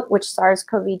drying out, which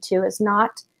SARS-CoV-2 is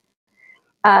not.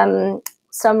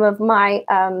 Some of my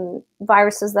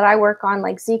viruses that I work on,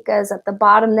 like Zika, is at the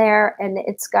bottom there, and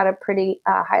it's got a pretty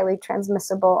highly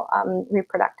transmissible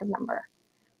reproductive number.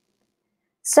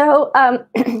 So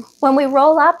when we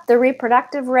roll up the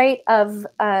reproductive rate of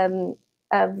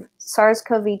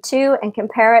SARS-CoV-2 and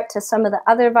compare it to some of the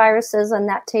other viruses on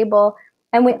that table,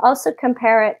 and we also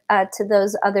compare it to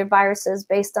those other viruses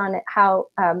based on how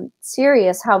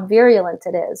serious, how virulent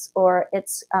it is, or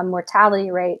its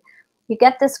mortality rate, you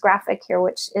get this graphic here,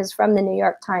 which is from the New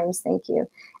York Times, thank you.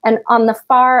 And on the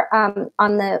far,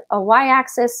 on the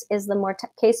y-axis is the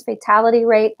case fatality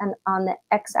rate, and on the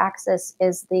x-axis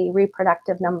is the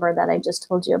reproductive number that I just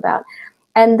told you about.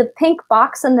 And the pink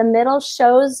box in the middle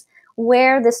shows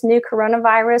where this new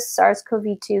coronavirus,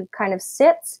 SARS-CoV-2, kind of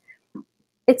sits.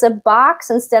 It's a box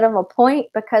instead of a point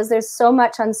because there's so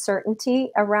much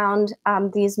uncertainty around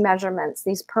these measurements,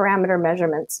 these parameter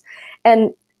measurements.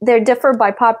 And they differ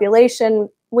by population.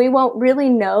 We won't really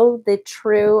know the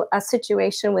true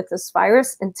situation with this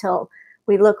virus until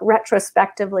we look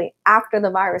retrospectively after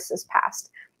the virus has passed.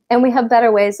 And we have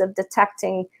better ways of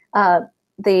detecting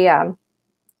the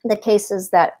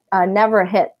cases that never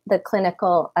hit the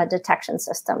clinical detection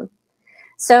system.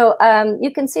 So you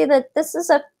can see that this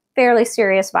is a fairly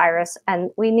serious virus,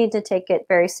 and we need to take it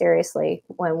very seriously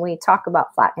when we talk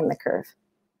about flattening the curve.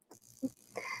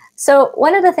 So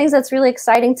one of the things that's really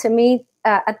exciting to me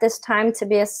at this time to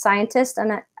be a scientist,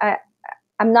 and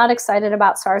I'm not excited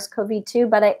about SARS-CoV-2,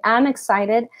 but I am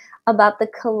excited about the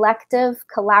collective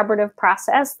collaborative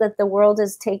process that the world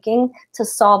is taking to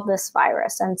solve this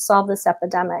virus and solve this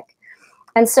epidemic.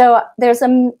 And so there's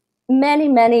many,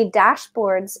 many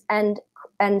dashboards and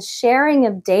sharing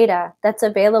of data that's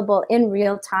available in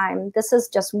real time. This is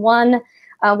just one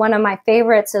of my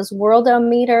favorites is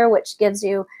Worldometer, which gives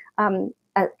you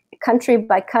country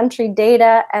by country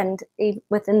data and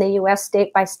within the US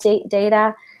state by state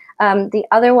data. The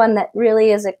other one that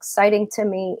really is exciting to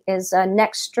me is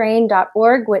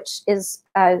nextstrain.org, which is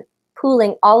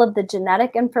pooling all of the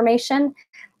genetic information.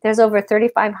 There's over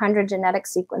 3,500 genetic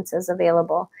sequences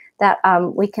available that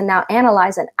we can now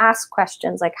analyze and ask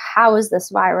questions like, how is this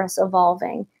virus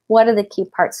evolving? What are the key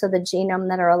parts of the genome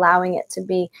that are allowing it to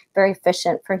be very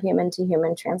efficient for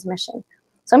human-to-human transmission?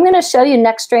 So I'm going to show you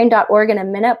nextstrain.org in a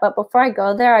minute, but before I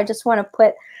go there, I just want to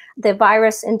put the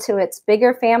virus into its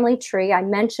bigger family tree. I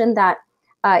mentioned that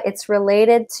It's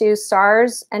related to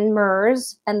SARS and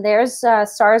MERS, and there's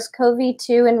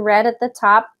SARS-CoV-2 in red at the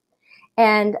top.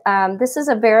 And this is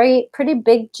a pretty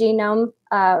big genome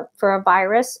for a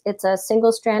virus. It's a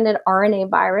single-stranded RNA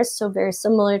virus, so very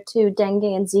similar to dengue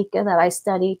and Zika that I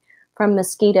study from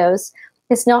mosquitoes.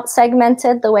 It's not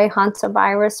segmented the way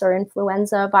hantavirus or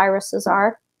influenza viruses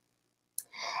are.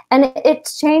 And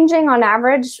it's changing on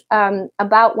average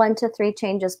about 1 to 3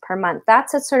 changes per month.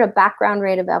 That's a sort of background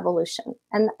rate of evolution.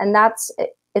 And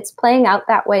it's playing out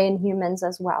that way in humans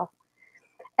as well.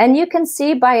 And you can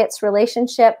see by its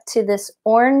relationship to this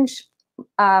orange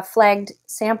flagged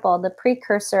sample, the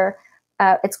precursor.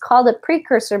 It's called a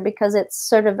precursor because it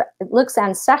looks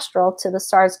ancestral to the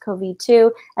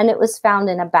SARS-CoV-2, and it was found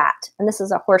in a bat. And this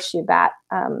is a horseshoe bat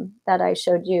that I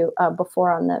showed you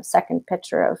before on the second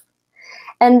picture of.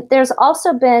 And there's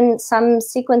also been some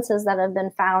sequences that have been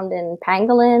found in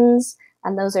pangolins,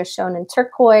 and those are shown in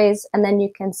turquoise. And then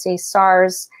you can see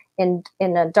SARS in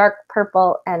a dark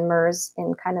purple and MERS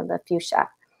in kind of a fuchsia.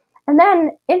 And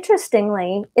then,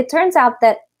 interestingly, it turns out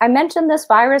that I mentioned this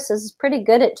virus is pretty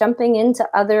good at jumping into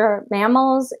other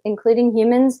mammals, including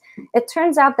humans. It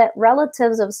turns out that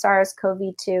relatives of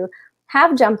SARS-CoV-2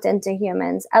 have jumped into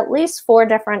humans at least 4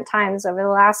 different times over the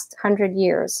last 100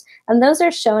 years. And those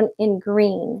are shown in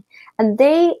green. And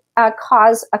they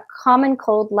cause a common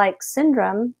cold-like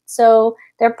syndrome. So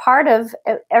they're part of,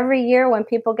 every year when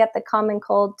people get the common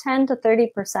cold, 10 to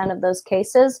 30% of those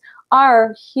cases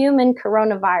are human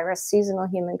coronavirus, seasonal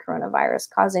human coronavirus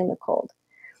causing the cold.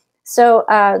 So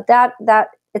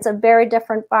it's a very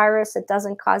different virus. It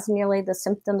doesn't cause nearly the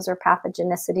symptoms or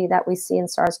pathogenicity that we see in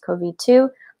SARS-CoV-2,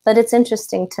 but it's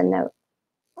interesting to note.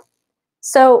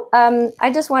 So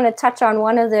I just want to touch on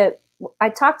I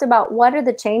talked about what are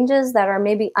the changes that are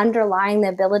maybe underlying the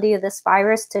ability of this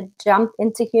virus to jump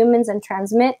into humans and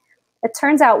transmit. It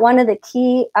turns out one of the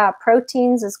key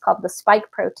proteins is called the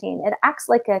spike protein. It acts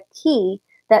like a key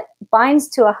that binds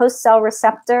to a host cell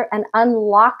receptor and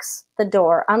unlocks the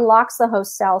door, unlocks the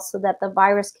host cell so that the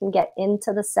virus can get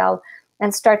into the cell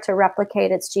and start to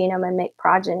replicate its genome and make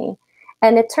progeny.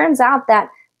 And it turns out that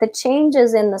the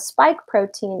changes in the spike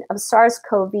protein of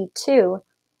SARS-CoV-2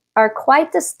 are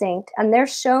quite distinct, and they're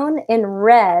shown in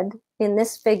red in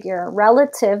this figure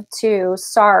relative to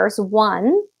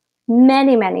SARS-1,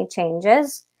 many, many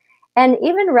changes, and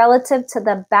even relative to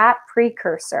the bat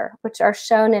precursor, which are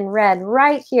shown in red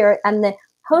right here, and the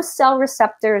host cell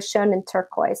receptor is shown in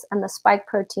turquoise, and the spike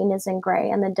protein is in gray,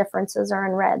 and the differences are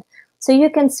in red. So you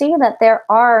can see that there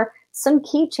are some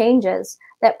key changes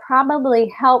that probably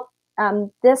help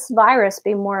this virus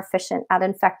be more efficient at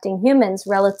infecting humans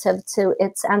relative to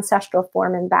its ancestral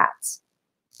form in bats.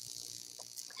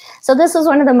 So this is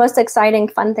one of the most exciting,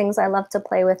 fun things I love to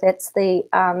play with. It's the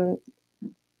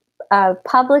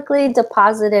publicly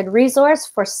deposited resource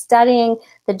for studying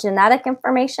the genetic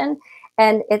information,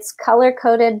 and it's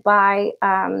color-coded by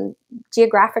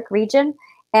geographic region.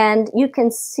 And you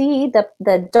can see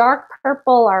the dark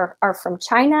purple are from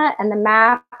China, and the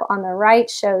map on the right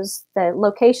shows the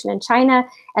location in China.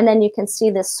 And then you can see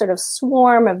this sort of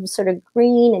swarm of sort of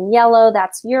green and yellow,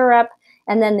 that's Europe,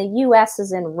 and then the US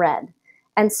is in red.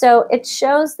 And so it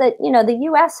shows that, you know, the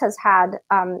US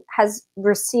has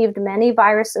received many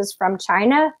viruses from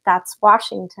China, that's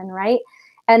Washington, right?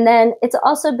 And then it's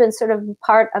also been sort of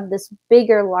part of this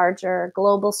bigger, larger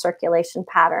global circulation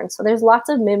pattern. So there's lots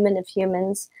of movement of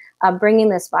humans bringing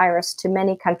this virus to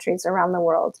many countries around the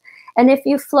world. And if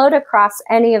you float across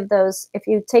any of those, if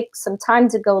you take some time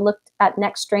to go look at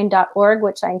nextstrain.org,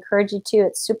 which I encourage you to,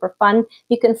 it's super fun.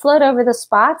 You can float over the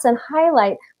spots and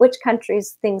highlight which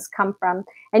countries things come from.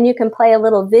 And you can play a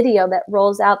little video that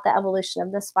rolls out the evolution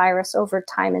of this virus over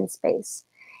time and space.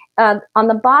 On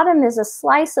the bottom is a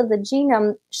slice of the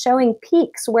genome showing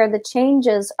peaks where the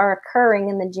changes are occurring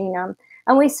in the genome.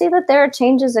 And we see that there are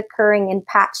changes occurring in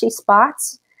patchy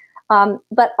spots,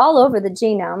 but all over the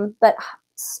genome, but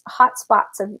hot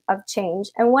spots of change.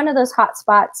 And one of those hot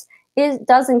spots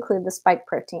does include the spike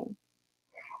protein.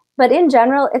 But in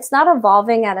general, it's not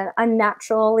evolving at an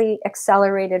unnaturally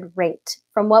accelerated rate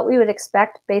from what we would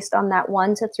expect based on that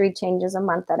 1 to 3 changes a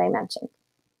month that I mentioned.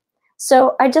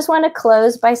 So I just want to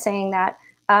close by saying that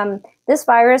this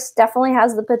virus definitely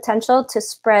has the potential to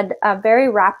spread very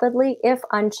rapidly if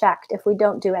unchecked, if we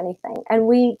don't do anything. And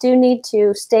we do need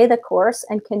to stay the course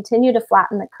and continue to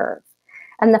flatten the curve.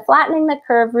 And the flattening the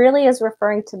curve really is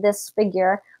referring to this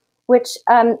figure, which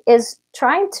is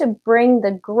trying to bring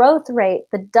the growth rate,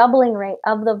 the doubling rate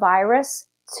of the virus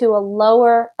to a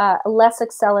lower, less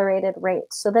accelerated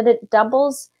rate so that it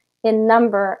doubles in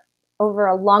number over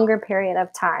a longer period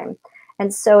of time.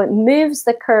 And so it moves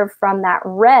the curve from that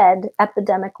red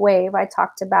epidemic wave I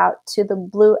talked about to the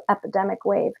blue epidemic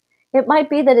wave. It might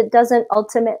be that it doesn't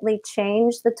ultimately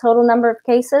change the total number of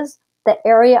cases. The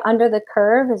area under the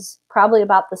curve is probably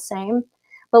about the same.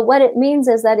 But what it means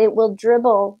is that it will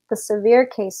dribble the severe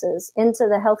cases into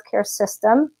the healthcare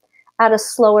system at a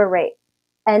slower rate,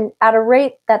 and at a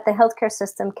rate that the healthcare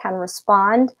system can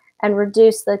respond and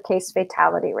reduce the case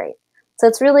fatality rate. So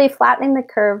it's really flattening the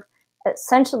curve,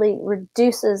 essentially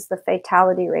reduces the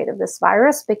fatality rate of this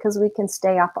virus because we can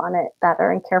stay up on it better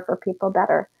and care for people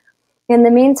better. In the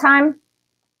meantime,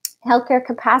 healthcare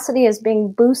capacity is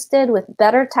being boosted with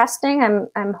better testing.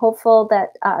 I'm hopeful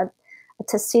that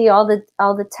to see all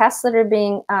the tests that are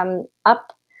being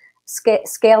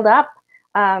scaled up,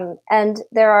 and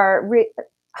there are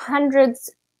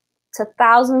hundreds to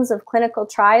thousands of clinical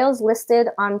trials listed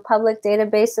on public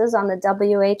databases on the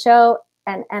WHO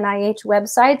and NIH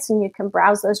websites, and you can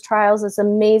browse those trials. There's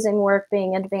amazing work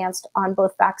being advanced on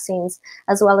both vaccines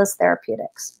as well as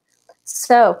therapeutics.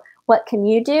 So what can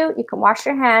you do? You can wash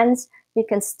your hands, you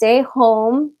can stay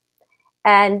home,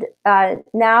 and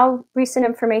now recent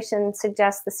information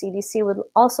suggests the CDC would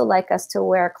also like us to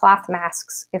wear cloth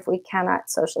masks if we cannot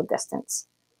social distance.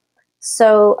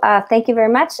 So thank you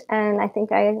very much, and I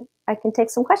think I can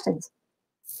take some questions.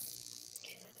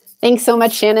 Thanks so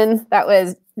much, Shannon. That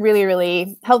was really,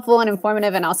 really helpful and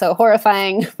informative, and also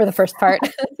horrifying for the first part.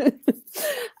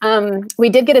 We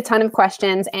did get a ton of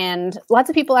questions, and lots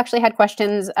of people actually had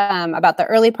questions about the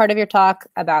early part of your talk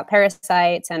about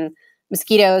parasites and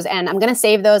mosquitoes, and I'm going to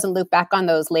save those and loop back on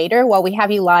those later. While we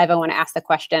have you live, I want to ask the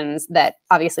questions that,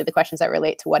 obviously, the questions that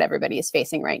relate to what everybody is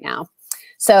facing right now.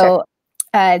 So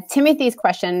Timothy's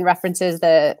question references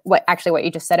what you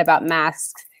just said about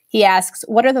masks. He asks,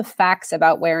 what are the facts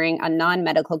about wearing a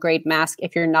non-medical grade mask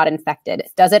if you're not infected?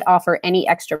 Does it offer any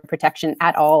extra protection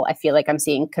at all? I feel like I'm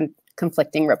seeing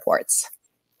conflicting reports.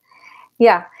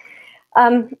 Yeah.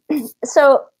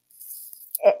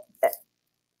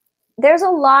 There's a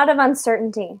lot of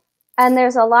uncertainty, and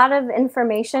there's a lot of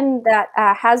information that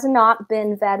has not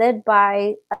been vetted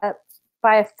by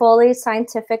a fully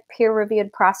scientific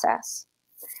peer-reviewed process.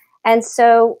 And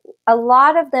so a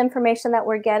lot of the information that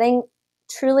we're getting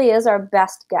truly is our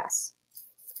best guess.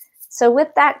 So with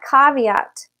that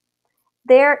caveat,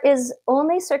 there is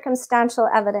only circumstantial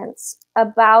evidence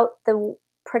about the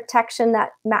protection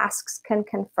that masks can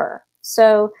confer.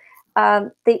 So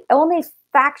the only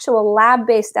factual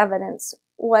lab-based evidence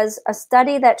was a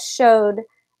study that showed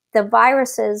the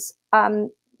viruses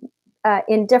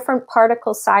in different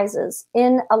particle sizes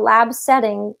in a lab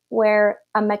setting where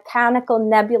a mechanical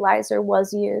nebulizer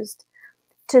was used,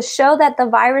 to show that the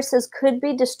viruses could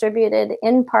be distributed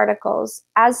in particles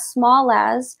as small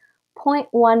as 0.1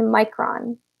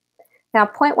 micron. Now,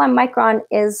 0.1 micron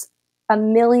is a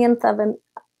millionth of a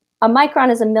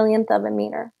micron is a millionth of a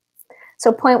meter.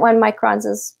 So 0.1 microns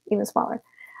is even smaller.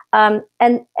 And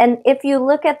if you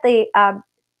look at the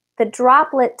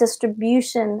droplet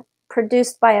distribution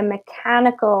produced by a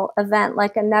mechanical event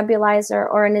like a nebulizer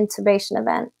or an intubation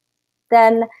event,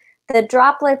 then the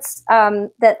droplets,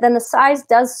 then the size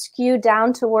does skew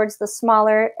down towards the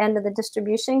smaller end of the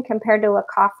distribution compared to a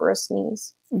cough or a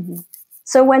sneeze. Mm-hmm.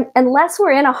 So unless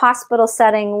we're in a hospital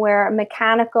setting where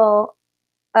mechanical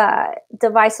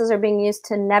devices are being used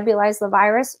to nebulize the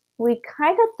virus, we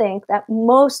kind of think that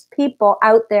most people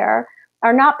out there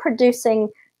are not producing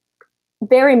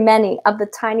very many of the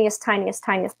tiniest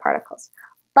particles.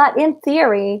 But in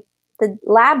theory, the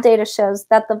lab data shows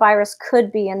that the virus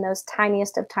could be in those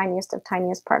tiniest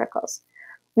particles.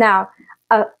 Now,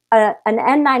 an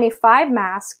N95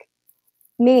 mask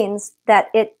means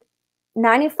that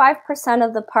 95%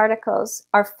 of the particles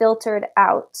are filtered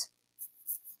out.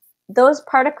 Those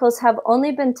particles have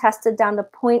only been tested down to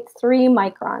 0.3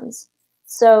 microns.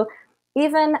 So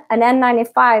even an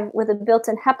N95 with a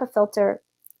built-in HEPA filter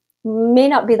may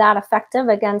not be that effective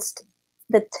against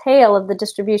the tail of the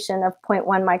distribution of 0.1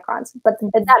 microns, but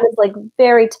that is like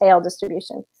very tail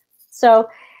distribution. So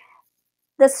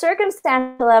the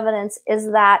circumstantial evidence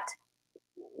is that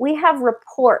we have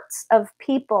reports of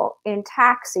people in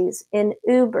taxis, in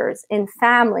Ubers, in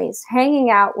families, hanging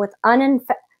out with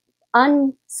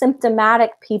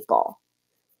unsymptomatic people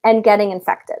and getting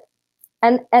infected.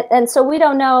 And so we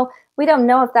don't know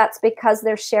if that's because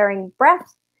they're sharing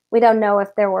breath. We don't know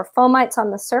if there were fomites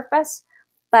on the surface,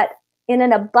 but in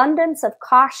an abundance of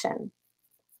caution,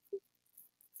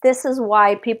 this is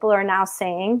why people are now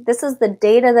saying, this is the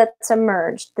data that's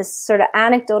emerged, this sort of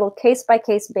anecdotal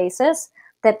case-by-case basis,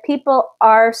 that people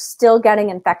are still getting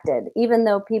infected, even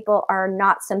though people are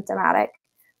not symptomatic,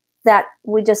 that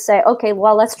we just say, okay,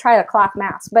 well, let's try a cloth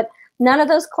mask. But None of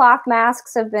those cloth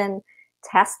masks have been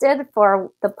tested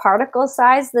for the particle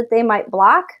size that they might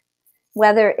block,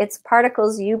 whether it's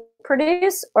particles you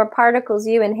produce or particles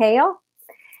you inhale.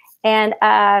 And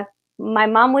my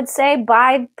mom would say,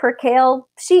 buy percale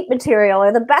sheet material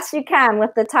or the best you can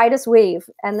with the tightest weave,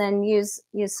 and then use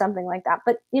something like that.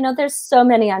 But there's so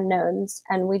many unknowns,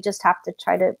 and we just have to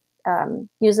try to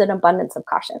use an abundance of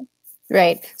caution.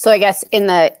 Right. So I guess in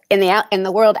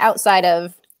the world outside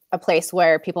of a place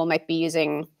where people might be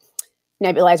using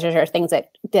nebulizers or things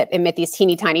that emit these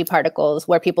teeny tiny particles,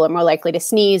 where people are more likely to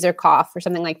sneeze or cough or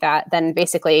something like that, then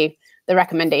basically the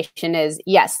recommendation is,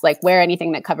 yes, like wear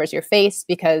anything that covers your face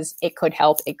because it could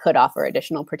help. It could offer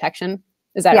additional protection.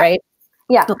 Is that right?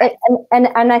 Yeah. Okay. And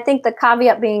I think the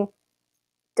caveat being,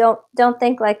 don't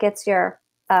think like it's your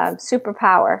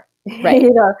superpower. Right.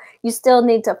 You still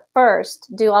need to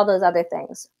first do all those other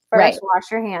things. First,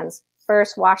 wash your hands.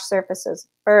 First, wash surfaces.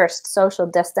 First, social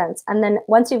distance. And then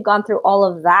once you've gone through all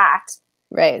of that,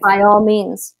 by all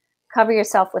means, cover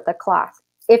yourself with a cloth.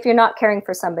 If you're not caring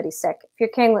for somebody sick. If you're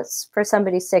caring for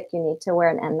somebody sick, you need to wear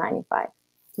an N95.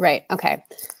 Right. Okay.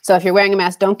 So if you're wearing a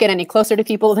mask, don't get any closer to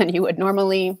people than you would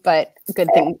normally, but good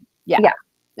thing. Yeah.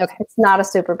 Okay. It's not a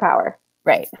superpower.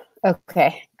 Right.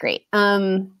 Okay, great.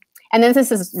 And then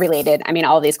this is related. I mean,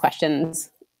 all of these questions,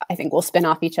 I think, will spin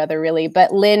off each other really.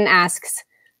 But Lynn asks,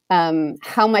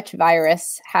 how much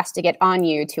virus has to get on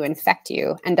you to infect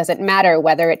you? And does it matter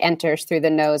whether it enters through the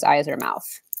nose, eyes, or mouth?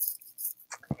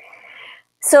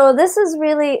 So this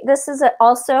is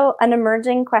also an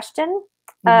emerging question.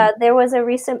 There was a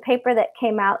recent paper that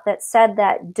came out that said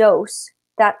that dose,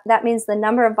 that means the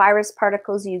number of virus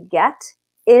particles you get,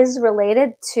 is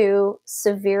related to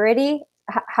severity,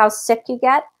 how sick you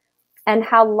get, and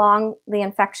how long the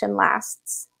infection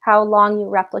lasts, how long you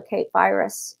replicate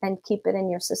virus and keep it in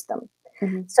your system.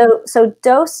 So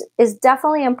dose is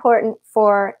definitely important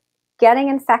for getting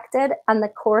infected and the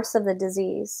course of the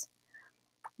disease.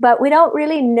 But we don't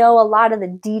really know a lot of the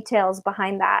details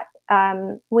behind that.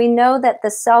 We know that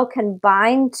the cell can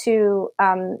bind to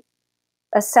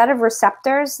a set of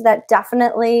receptors that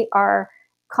definitely are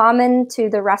common to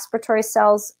the respiratory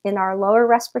cells in our lower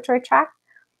respiratory tract.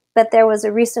 But there was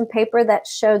a recent paper that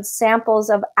showed samples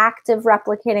of active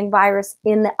replicating virus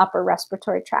in the upper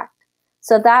respiratory tract.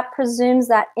 So that presumes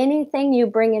that anything you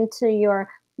bring into your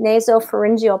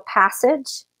nasopharyngeal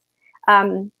passage,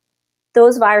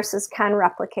 those viruses can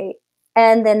replicate,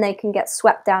 and then they can get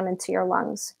swept down into your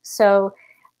lungs. So,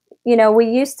 we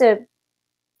used to,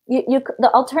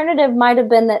 the alternative might have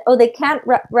been that, they can't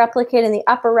replicate in the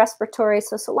upper respiratory.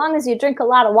 So long as you drink a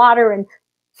lot of water and,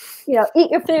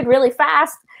 eat your food really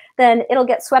fast, then it'll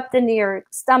get swept into your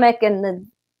stomach and the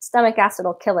stomach acid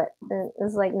will kill it.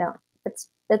 It's like, no,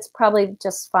 it's probably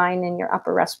just fine in your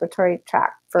upper respiratory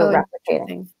tract for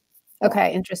replicating.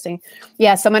 Okay, interesting.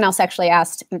 Yeah, someone else actually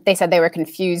asked, they said they were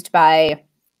confused by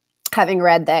having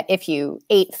read that if you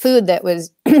ate food that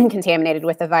was contaminated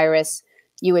with the virus,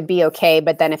 you would be okay,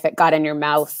 but then if it got in your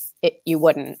mouth, you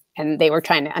wouldn't. And they were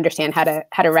trying to understand how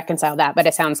to reconcile that, but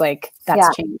it sounds like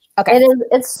that's changed. Okay.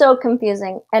 It's so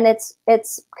confusing, and it's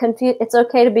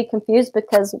okay to be confused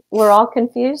because we're all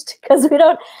confused because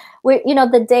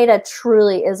the data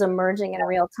truly is emerging in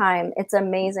real time. It's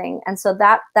amazing. And so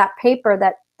that paper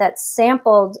that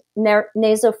sampled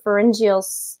nasopharyngeal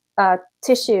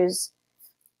tissues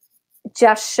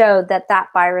just showed that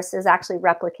virus is actually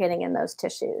replicating in those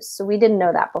tissues. So we didn't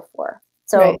know that before.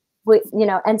 So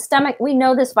and stomach, we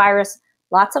know this virus,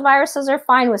 lots of viruses are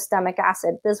fine with stomach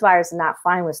acid. This virus is not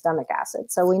fine with stomach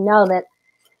acid. So we know that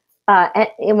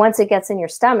and once it gets in your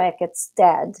stomach, it's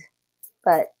dead.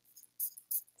 But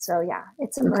so yeah,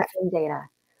 it's emerging data.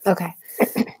 Okay.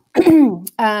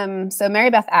 So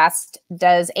Mary Beth asked,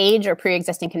 does age or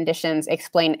pre-existing conditions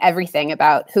explain everything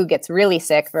about who gets really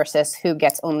sick versus who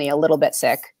gets only a little bit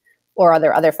sick? Or are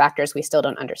there other factors we still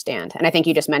don't understand? And I think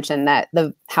you just mentioned that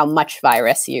how much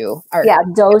virus you are. Yeah,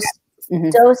 dose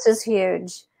is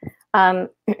huge.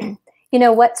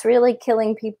 What's really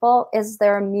killing people is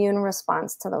their immune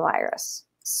response to the virus.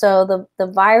 So the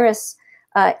virus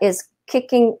is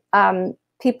kicking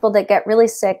people that get really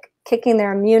sick, kicking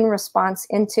their immune response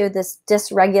into this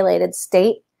dysregulated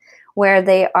state where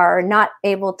they are not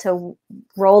able to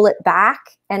roll it back.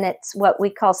 And it's what we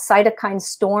call cytokine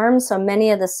storm. So many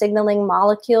of the signaling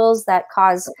molecules that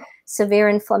cause severe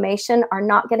inflammation are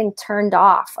not getting turned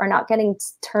off, are not getting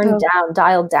turned down,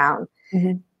 dialed down.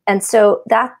 And so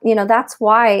that's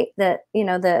why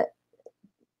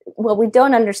what we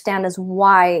don't understand is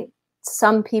why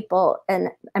some people, and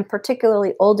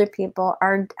particularly older people,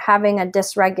 are having a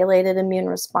dysregulated immune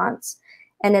response.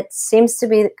 And it seems to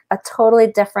be a totally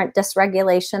different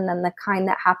dysregulation than the kind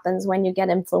that happens when you get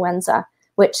influenza,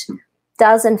 which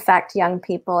does infect young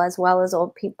people as well as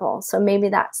old people. So maybe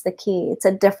that's the key. It's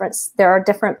a difference. There are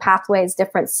different pathways,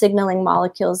 different signaling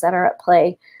molecules that are at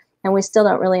play, and we still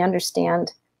don't really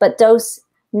understand. But dose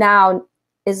now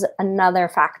is another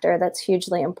factor that's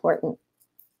hugely important.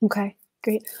 Okay,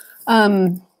 great.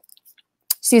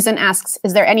 Susan asks,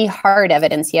 is there any hard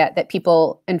evidence yet that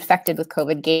people infected with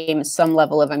COVID gain some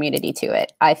level of immunity to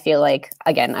it? I feel like,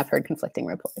 again, I've heard conflicting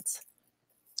reports.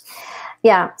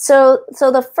 Yeah, so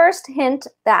the first hint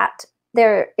that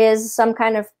there is some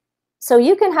kind of, so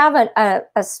you can have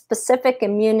a specific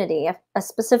immunity, a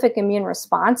specific immune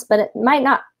response, but it might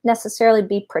not necessarily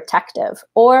be protective,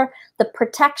 or the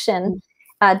protection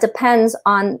depends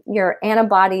on your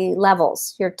antibody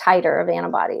levels, your titer of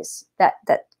antibodies.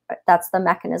 That's the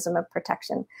mechanism of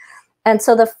protection. And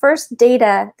so the first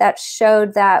data that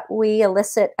showed that we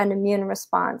elicit an immune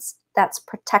response that's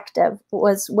protective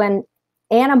was when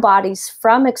antibodies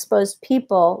from exposed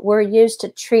people were used to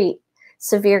treat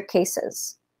severe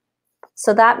cases.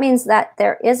 So that means that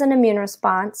there is an immune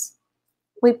response.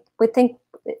 We think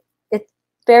it's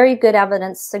very good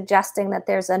evidence suggesting that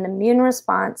there's an immune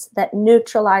response that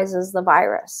neutralizes the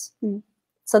virus.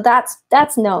 So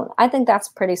that's known. I think that's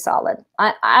pretty solid.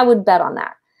 I would bet on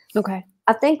that. Okay.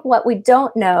 I think what we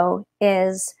don't know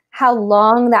is how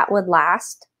long that would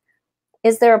last.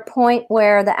 Is there a point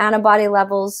where the antibody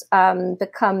levels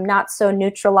become not so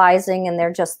neutralizing and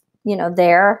they're just,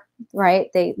 there,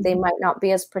 right? They might not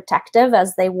be as protective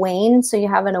as they wane. So you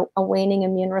have a waning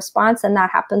immune response, and that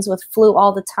happens with flu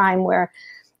all the time, where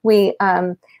we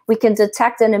can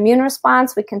detect an immune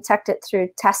response. We can detect it through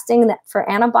testing for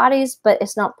antibodies, but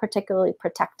it's not particularly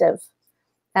protective.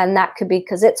 And that could be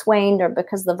because it's waned or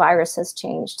because the virus has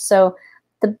changed. So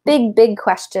the big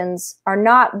questions are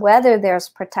not whether there's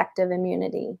protective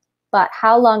immunity, but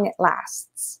how long it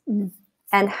lasts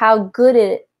and how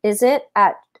good is it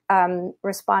at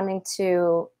responding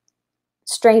to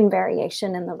strain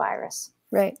variation in the virus.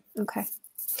 Right. Okay.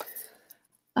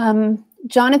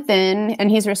 Jonathan, and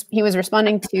he was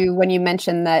responding to when you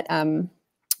mentioned that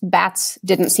bats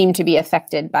didn't seem to be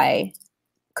affected by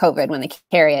COVID when they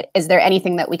carry it. Is there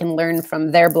anything that we can learn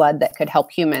from their blood that could help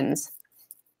humans?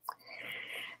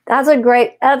 That's a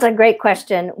great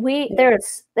question.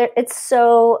 It's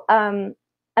so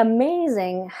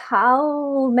amazing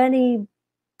how many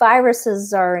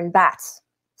viruses are in bats.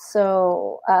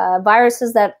 So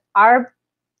viruses that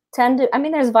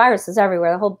there's viruses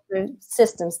everywhere. The whole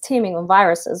system's teeming with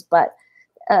viruses, but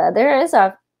there is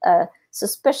a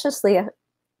suspiciously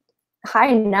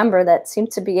high number that seem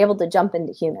to be able to jump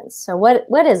into humans. So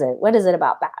what is it? What is it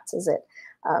about bats? Is it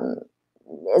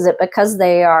because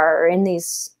they are in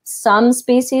some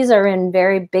species are in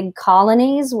very big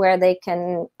colonies where they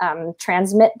can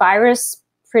transmit virus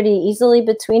pretty easily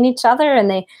between each other, and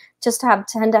they just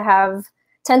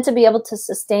tend to be able to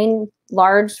sustain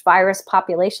large virus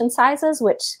population sizes,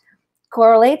 which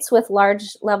correlates with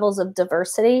large levels of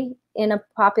diversity in a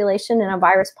population, in a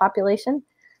virus population.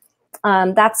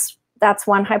 That's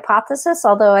one hypothesis,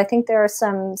 although I think there are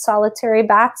some solitary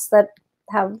bats that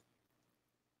have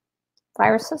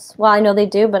viruses. Well, I know they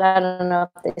do, but I don't know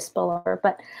if they spill over.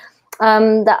 But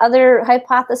the other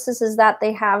hypothesis is that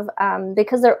they have,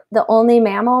 because they're the only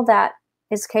mammal that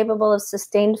is capable of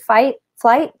sustained flight,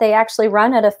 they actually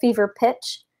run at a fever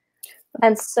pitch.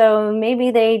 And so maybe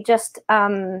they just,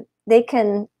 they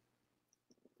can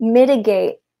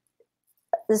mitigate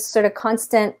this sort of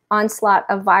constant onslaught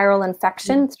of viral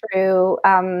infection through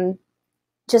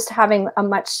just having a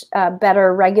much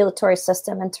better regulatory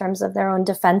system in terms of their own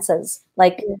defenses,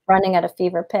 like running at a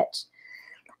fever pitch.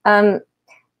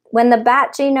 When the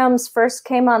bat genomes first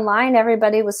came online,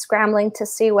 everybody was scrambling to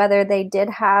see whether they did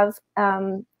have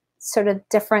sort of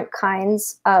different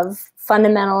kinds of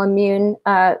fundamental immune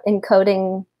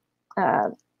encoding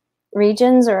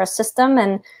regions or a system,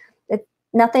 and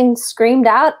nothing screamed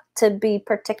out to be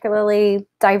particularly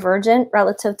divergent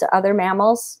relative to other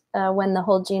mammals when the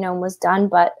whole genome was done.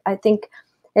 But I think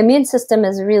the immune system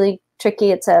is really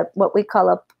tricky. It's what we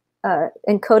call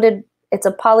encoded. It's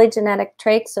a polygenetic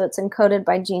trait, so it's encoded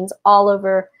by genes all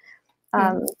over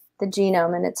the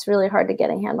genome, and it's really hard to get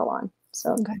a handle on.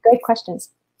 So great questions.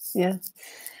 Yeah.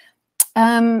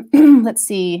 Let's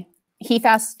see. Heath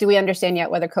asks, do we understand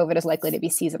yet whether COVID is likely to be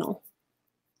seasonal?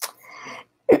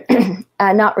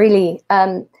 Not really.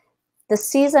 The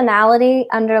seasonality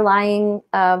underlying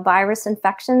virus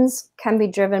infections can be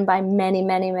driven by many,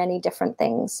 many, many different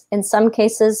things. In some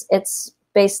cases, it's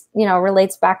based,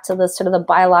 relates back to the sort of the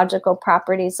biological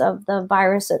properties of the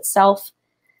virus itself.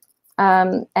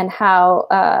 and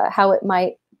how it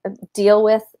might deal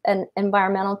with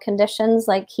environmental conditions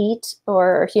like heat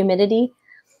or humidity.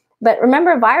 But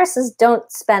remember, viruses don't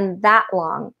spend that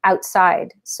long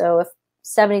outside. So if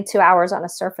 72 hours on a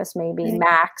surface may be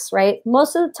max, right?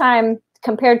 Most of the time,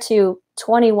 compared to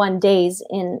 21 days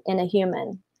in a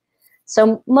human.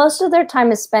 So most of their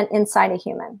time is spent inside a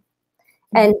human.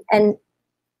 And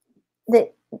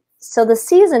so the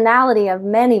seasonality of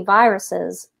many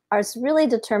viruses is really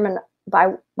determined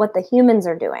by what the humans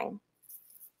are doing.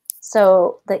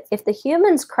 So if the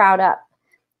humans crowd up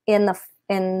in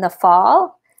the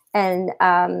fall, and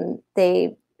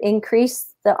they increase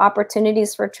the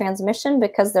opportunities for transmission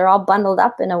because they're all bundled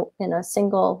up in a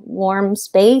single warm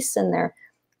space and they're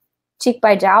cheek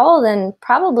by jowl, then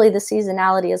probably the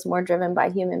seasonality is more driven by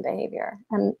human behavior.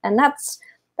 And that's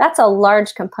a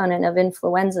large component of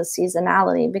influenza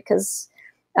seasonality, because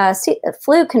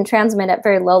flu can transmit at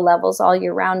very low levels all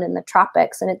year round in the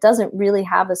tropics, and it doesn't really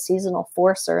have a seasonal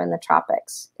forcer in the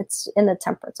tropics. It's in the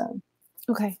temperate zone.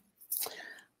 Okay.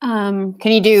 Can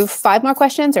you do 5 more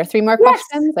questions or 3 more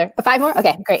questions? Or 5 more?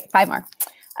 Okay, great. 5 more.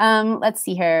 Let's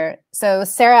see here. So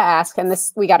Sarah asked, and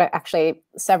we got actually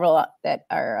several that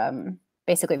are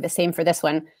basically the same for this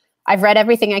one. I've read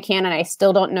everything I can, and I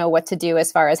still don't know what to do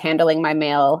as far as handling my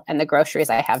mail and the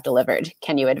groceries I have delivered.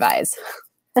 Can you advise?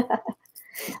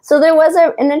 So there was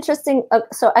an interesting,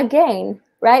 so again,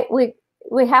 right, we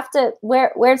have to,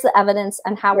 where's the evidence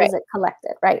and how was it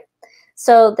collected, right?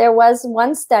 So there was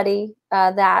one study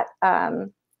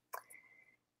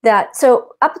so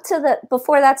up to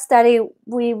before that study,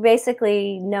 we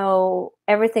basically know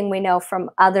everything we know from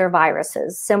other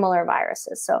viruses, similar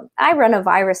viruses. So I run a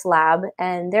virus lab,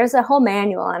 and there's a whole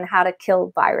manual on how to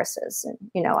kill viruses. And,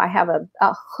 you know, I have a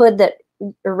hood that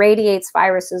irradiates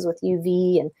viruses with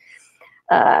UV, and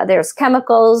there's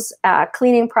chemicals,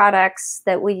 cleaning products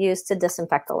that we use to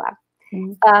disinfect the lab.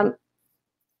 Mm-hmm.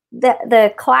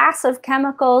 The class of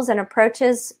chemicals and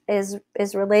approaches is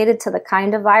related to the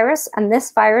kind of virus, and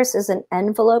this virus is an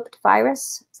enveloped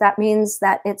virus. So that means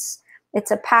that it's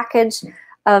a package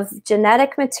of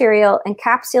genetic material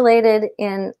encapsulated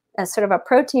in a sort of a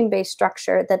protein-based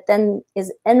structure that then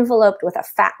is enveloped with a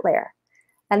fat layer,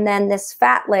 and then this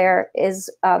fat layer is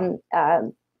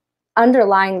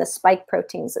underlying the spike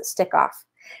proteins that stick off.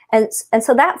 And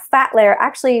so that fat layer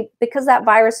actually, because that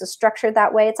virus is structured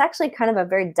that way, it's actually kind of a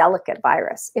very delicate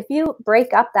virus. If you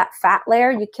break up that fat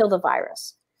layer, you kill the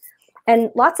virus. And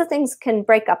lots of things can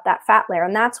break up that fat layer.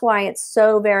 And that's why it's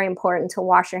so very important to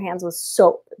wash your hands with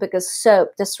soap, because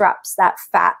soap disrupts that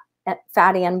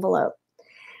fatty envelope.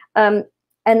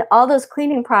 And all those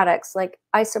cleaning products like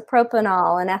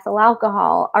isopropanol and ethyl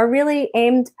alcohol are really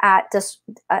aimed at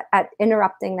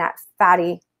interrupting that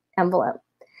fatty envelope.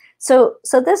 So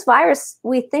this virus,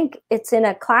 we think it's in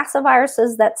a class of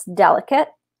viruses that's delicate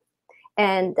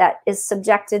and that is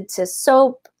subjected to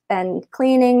soap and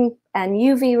cleaning and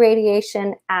UV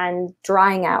radiation and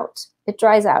drying out. It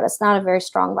dries out. It's not a very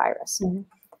strong virus. Mm-hmm.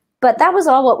 But that was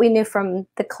all what we knew from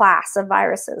the class of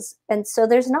viruses. And so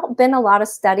there's not been a lot of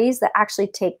studies that actually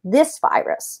take this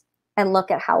virus and look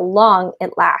at how long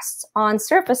it lasts on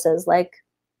surfaces like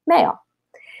mail.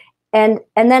 And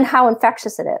then how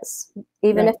infectious it is.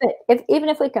 Even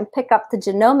if we can pick up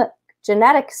the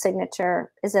genetic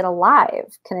signature, is it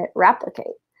alive? Can it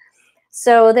replicate?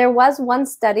 So there was one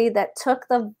study that took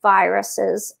the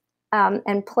viruses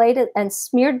and plated and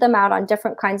smeared them out on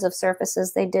different kinds of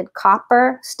surfaces. They did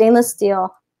copper, stainless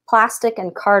steel, plastic,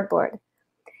 and cardboard.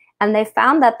 And they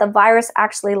found that the virus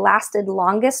actually lasted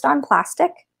longest on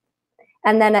plastic,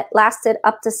 and then it lasted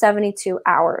up to 72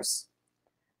 hours.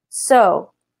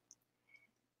 So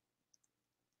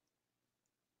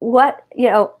what, you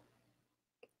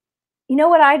know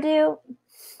what I do?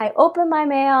 I open my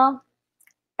mail,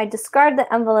 I discard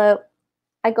the envelope,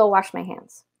 I go wash my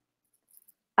hands.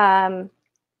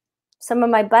 Some of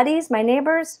my buddies, my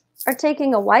neighbors, are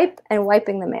taking a wipe and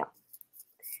wiping the mail.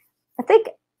 I think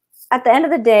at the end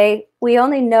of the day, we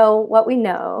only know what we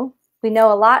know. We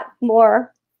know a lot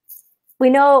more.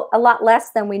 We know a lot less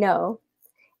than we know.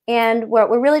 And what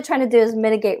we're really trying to do is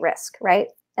mitigate risk, right?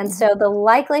 And mm-hmm. So the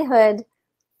likelihood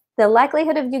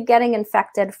of you getting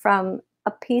infected from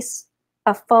a piece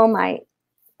of fomite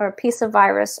or a piece of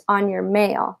virus on your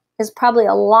mail is probably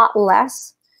a lot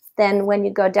less than when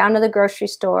you go down to the grocery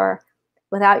store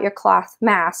without your cloth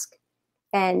mask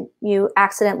and you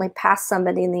accidentally pass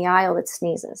somebody in the aisle that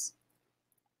sneezes.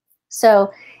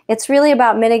 So it's really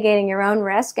about mitigating your own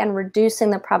risk and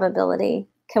reducing the probability.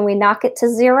 Can we knock it to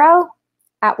 0?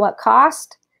 At what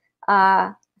cost?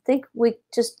 I think we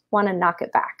just want to knock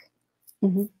it back.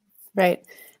 Mm-hmm. Right.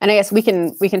 And I guess we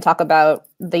can talk about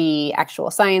the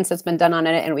actual science that's been done on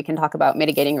it, and we can talk about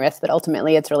mitigating risk, but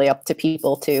ultimately it's really up to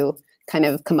people to kind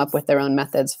of come up with their own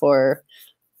methods for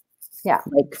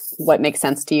like what makes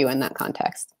sense to you in that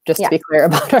context. Just to be clear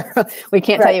about we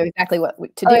can't tell you exactly what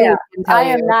to do. Yeah. We can tell I you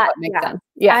am not, what makes sense.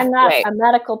 Yeah, I'm not a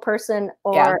medical person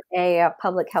or a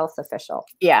public health official.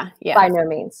 Yeah. By no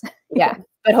means. Yeah.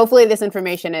 But hopefully this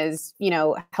information is,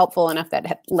 helpful enough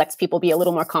that lets people be a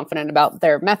little more confident about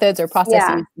their methods or processes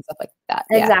and stuff like that.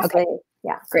 Exactly. Okay.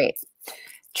 Yeah. Great.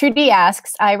 Trudy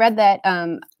asks, I read that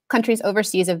countries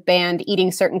overseas have banned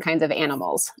eating certain kinds of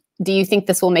animals. Do you think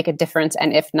this will make a difference?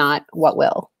 And if not, what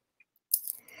will?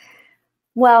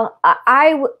 Well,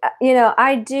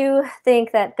 I do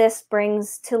think that this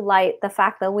brings to light the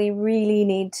fact that we really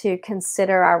need to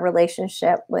consider our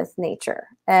relationship with nature.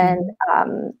 And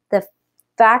the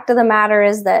fact of the matter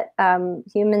is that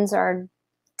humans are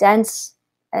dense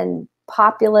and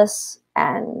populous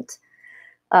and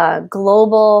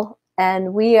global,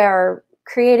 and we are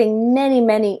creating many,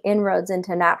 many inroads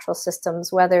into natural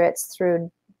systems, whether it's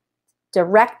through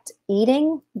direct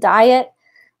eating, diet,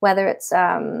 whether it's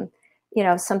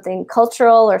something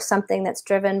cultural or something that's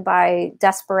driven by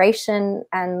desperation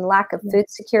and lack of food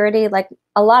security, like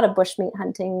a lot of bushmeat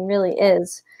hunting really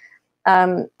is,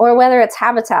 or whether it's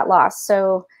habitat loss.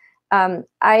 So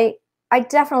I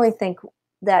definitely think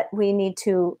that we need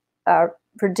to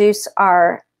reduce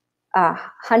our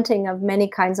hunting of many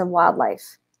kinds of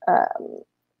wildlife,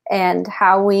 and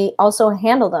how we also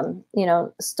handle them,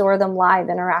 store them live,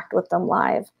 interact with them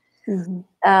live.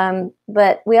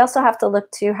 But we also have to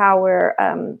look to how we're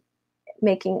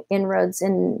making inroads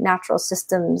in natural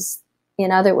systems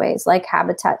in other ways, like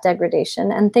habitat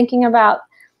degradation, and thinking about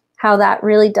how that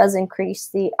really does increase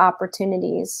the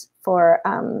opportunities for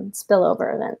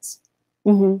spillover events.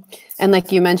 And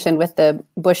like you mentioned with the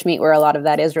bushmeat, where a lot of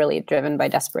that is really driven by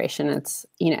desperation, it's,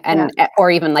 or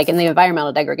even like in the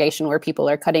environmental degradation where people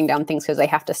are cutting down things because they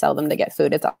have to sell them to get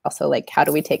food. It's also like, how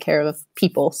do we take care of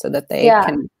people so that they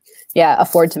can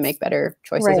afford to make better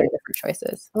choices or different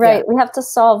choices? Right. We have to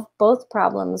solve both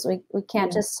problems. We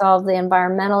can't just solve the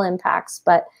environmental impacts,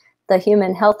 but the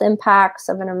human health impacts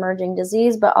of an emerging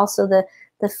disease, but also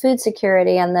the food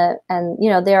security and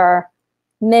there are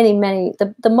many,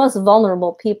 the most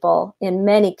vulnerable people in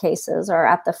many cases are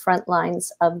at the front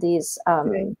lines of these,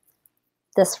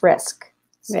 this risk.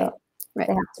 So they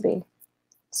have to be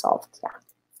solved. Yeah.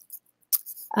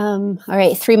 All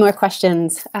right, 3 more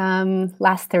questions.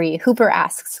 Last 3. Hooper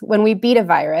asks, when we beat a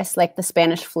virus like the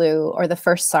Spanish flu or the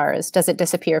first SARS, does it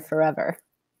disappear forever?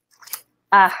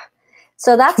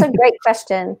 So that's a great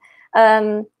question.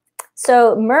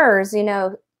 So MERS,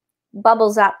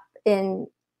 bubbles up in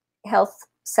health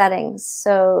settings,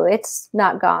 so it's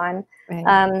not gone.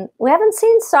 We haven't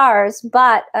seen SARS,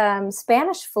 but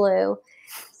Spanish flu,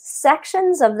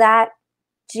 sections of that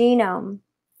genome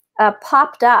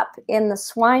popped up in the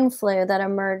swine flu that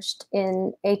emerged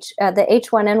in the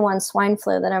H1N1 swine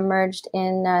flu that emerged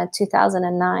in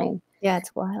 2009. Yeah,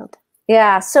 it's wild.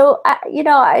 Yeah, so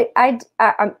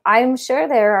I'm sure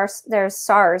there's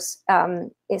SARS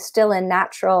is still in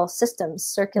natural systems,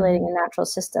 circulating in natural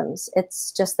systems.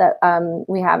 It's just that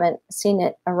we haven't seen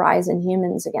it arise in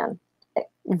humans again,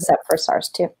 except for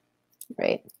SARS-2.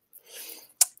 Right.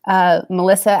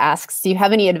 Melissa asks, do you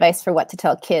have any advice for what to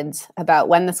tell kids about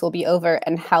when this will be over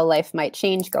and how life might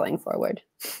change going forward?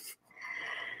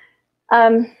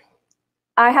 I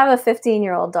have a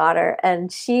 15-year-old daughter, and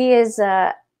she is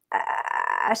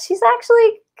she's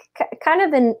actually kind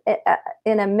of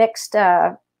in a mixed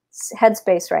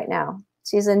headspace right now.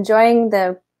 She's enjoying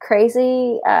the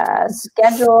crazy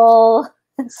schedule,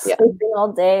 sleeping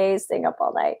all day, staying up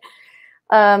all night.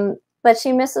 But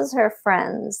she misses her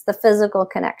friends, the physical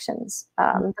connections.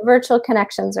 The virtual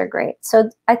connections are great. So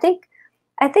I think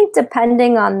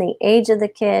depending on the age of the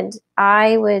kid,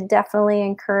 I would definitely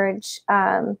encourage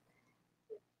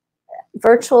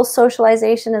virtual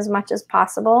socialization as much as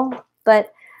possible.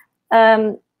 But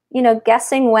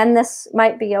guessing when this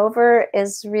might be over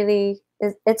is really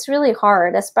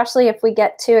hard, especially if we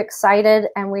get too excited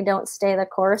and we don't stay the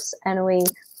course and we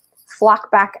flock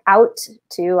back out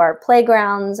to our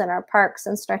playgrounds and our parks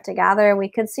and start to gather. We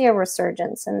could see a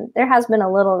resurgence, and there has been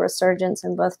a little resurgence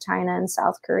in both China and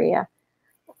South Korea.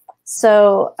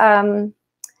 So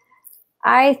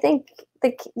I think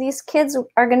these kids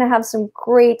are going to have some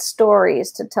great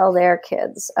stories to tell their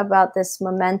kids about this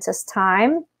momentous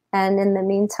time. And in the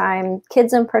meantime,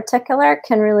 kids in particular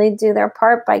can really do their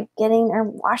part by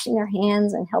washing their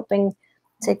hands and helping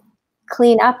to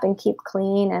clean up and keep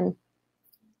clean and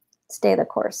stay the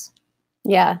course.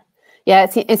 Yeah.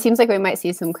 It seems like we might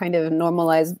see some kind of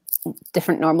normalized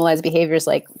different normalized behaviors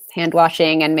like hand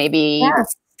washing and maybe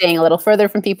staying a little further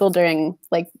from people during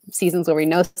like seasons where we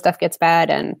know stuff gets bad,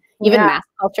 and even mask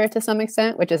culture to some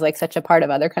extent, which is like such a part of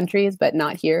other countries, but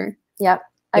not here. Yep.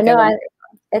 Like, I know.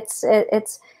 It's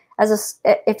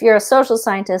if you're a social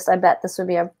scientist, I bet this would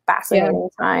be a fascinating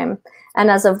time. And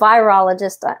as a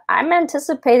virologist, I'm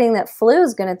anticipating that flu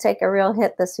is going to take a real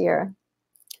hit this year.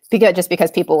 Just because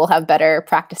people will have better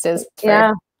practices.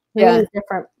 Really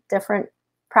different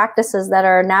practices that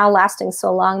are now lasting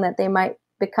so long that they might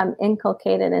become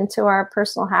inculcated into our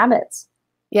personal habits.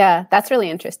 Yeah, that's really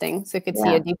interesting. So you could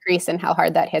see a decrease in how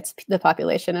hard that hits the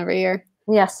population every year.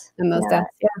 Yes. And those deaths.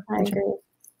 Yeah, I agree.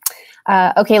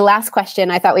 Okay, last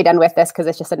question. I thought we'd end with this because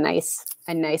it's just a nice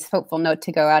hopeful note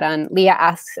to go out on. Leah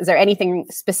asks, is there anything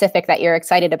specific that you're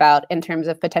excited about in terms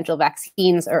of potential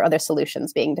vaccines or other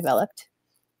solutions being developed?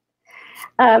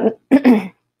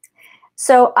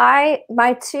 So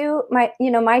my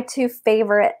two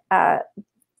favorite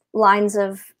lines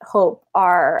of hope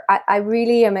are, I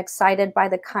really am excited by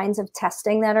the kinds of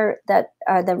testing that are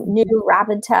the new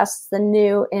rapid tests, the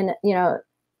new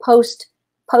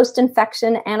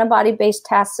post-infection antibody-based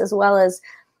tests, as well as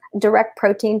direct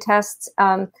protein tests.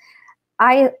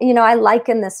 I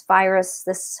liken this virus,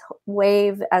 this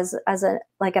wave as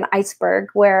like an iceberg,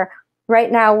 where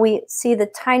right now we see the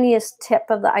tiniest tip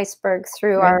of the iceberg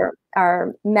through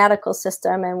our medical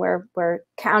system, and we're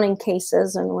counting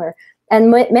cases, and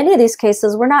many of these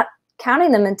cases we're not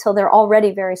counting them until they're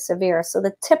already very severe. So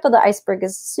the tip of the iceberg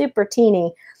is super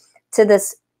teeny to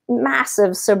this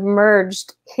massive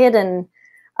submerged hidden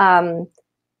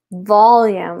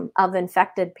volume of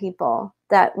infected people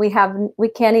that we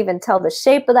can't even tell the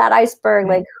shape of that iceberg,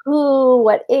 like who,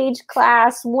 what age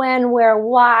class, when, where,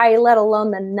 why, let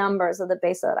alone the numbers of the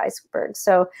base of that iceberg.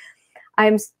 So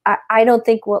I don't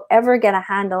think we'll ever get a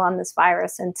handle on this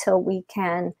virus until we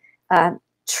can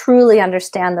truly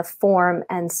understand the form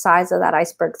and size of that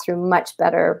iceberg through much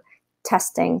better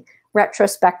testing,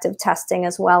 retrospective testing,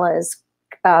 as well as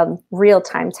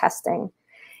real-time testing.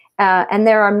 And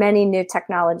there are many new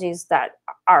technologies that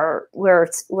we're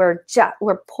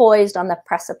poised on the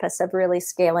precipice of really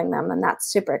scaling them, and that's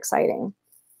super exciting.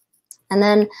 And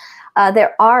then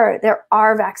there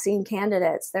are vaccine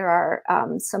candidates. There are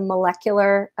some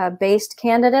molecular based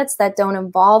candidates that don't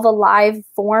involve a live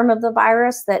form of the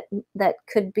virus that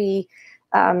could be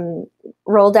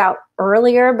rolled out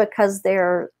earlier because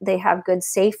they have good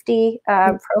safety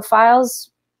profiles,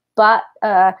 but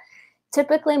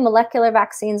typically molecular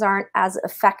vaccines aren't as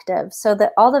effective. So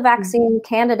that all the vaccine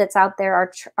candidates out there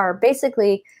are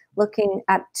basically looking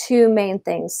at two main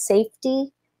things: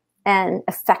 safety and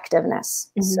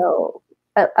effectiveness. So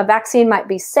a vaccine might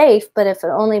be safe, but if it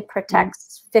only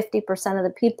protects 50% of the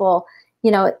people,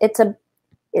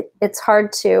 it's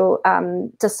hard to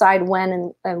decide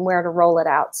when and where to roll it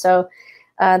out. So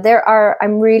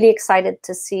I'm really excited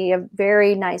to see a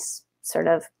very nice sort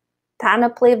of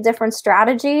panoply of different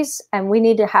strategies, and we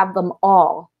need to have them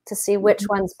all to see which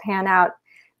ones pan out,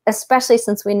 especially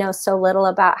since we know so little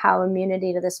about how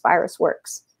immunity to this virus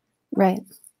works. Right.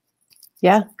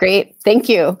 Yeah, great. Thank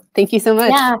you. Thank you so much.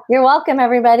 Yeah, you're welcome,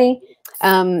 everybody.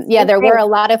 There were a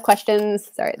lot of questions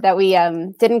that we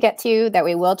didn't get to that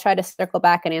we will try to circle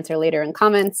back and answer later in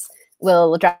comments.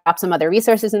 We'll drop some other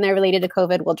resources in there related to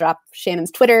COVID. We'll drop Shannon's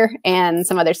Twitter and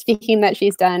some other speaking that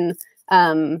she's done.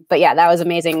 But yeah, that was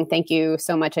amazing. Thank you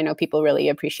so much. I know people really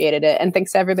appreciated it. And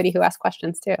thanks to everybody who asked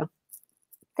questions too.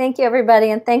 Thank you, everybody.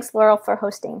 And thanks, Laurel, for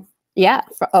hosting. Yeah.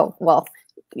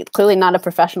 Clearly not a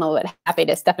professional, but happy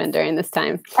to step in during this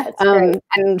time.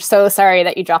 I'm so sorry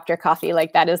that you dropped your coffee.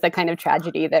 Like, that is the kind of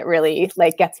tragedy that really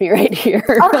gets me right here.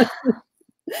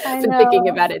 I know. Thinking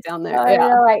about it down there. I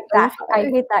know, I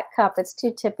hate that cup. It's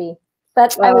too tippy.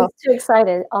 But I was too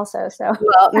excited also. So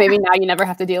maybe now you never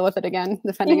have to deal with it again,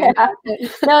 depending on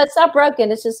No, it's not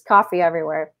broken. It's just coffee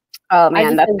everywhere. Oh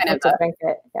man, that's kind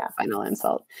of a final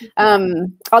insult.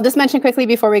 I'll just mention quickly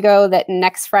before we go that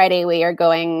next Friday we are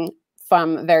going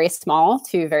from very small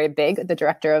to very big. The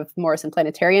director of Morrison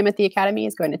Planetarium at the Academy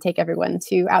is going to take everyone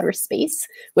to outer space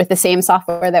with the same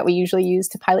software that we usually use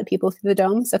to pilot people through the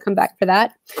dome. So come back for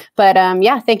that. But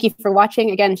thank you for watching.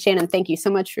 Again, Shannon, thank you so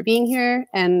much for being here.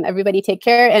 And everybody take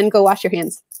care and go wash your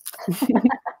hands.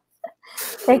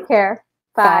 Take care.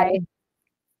 Bye. Bye.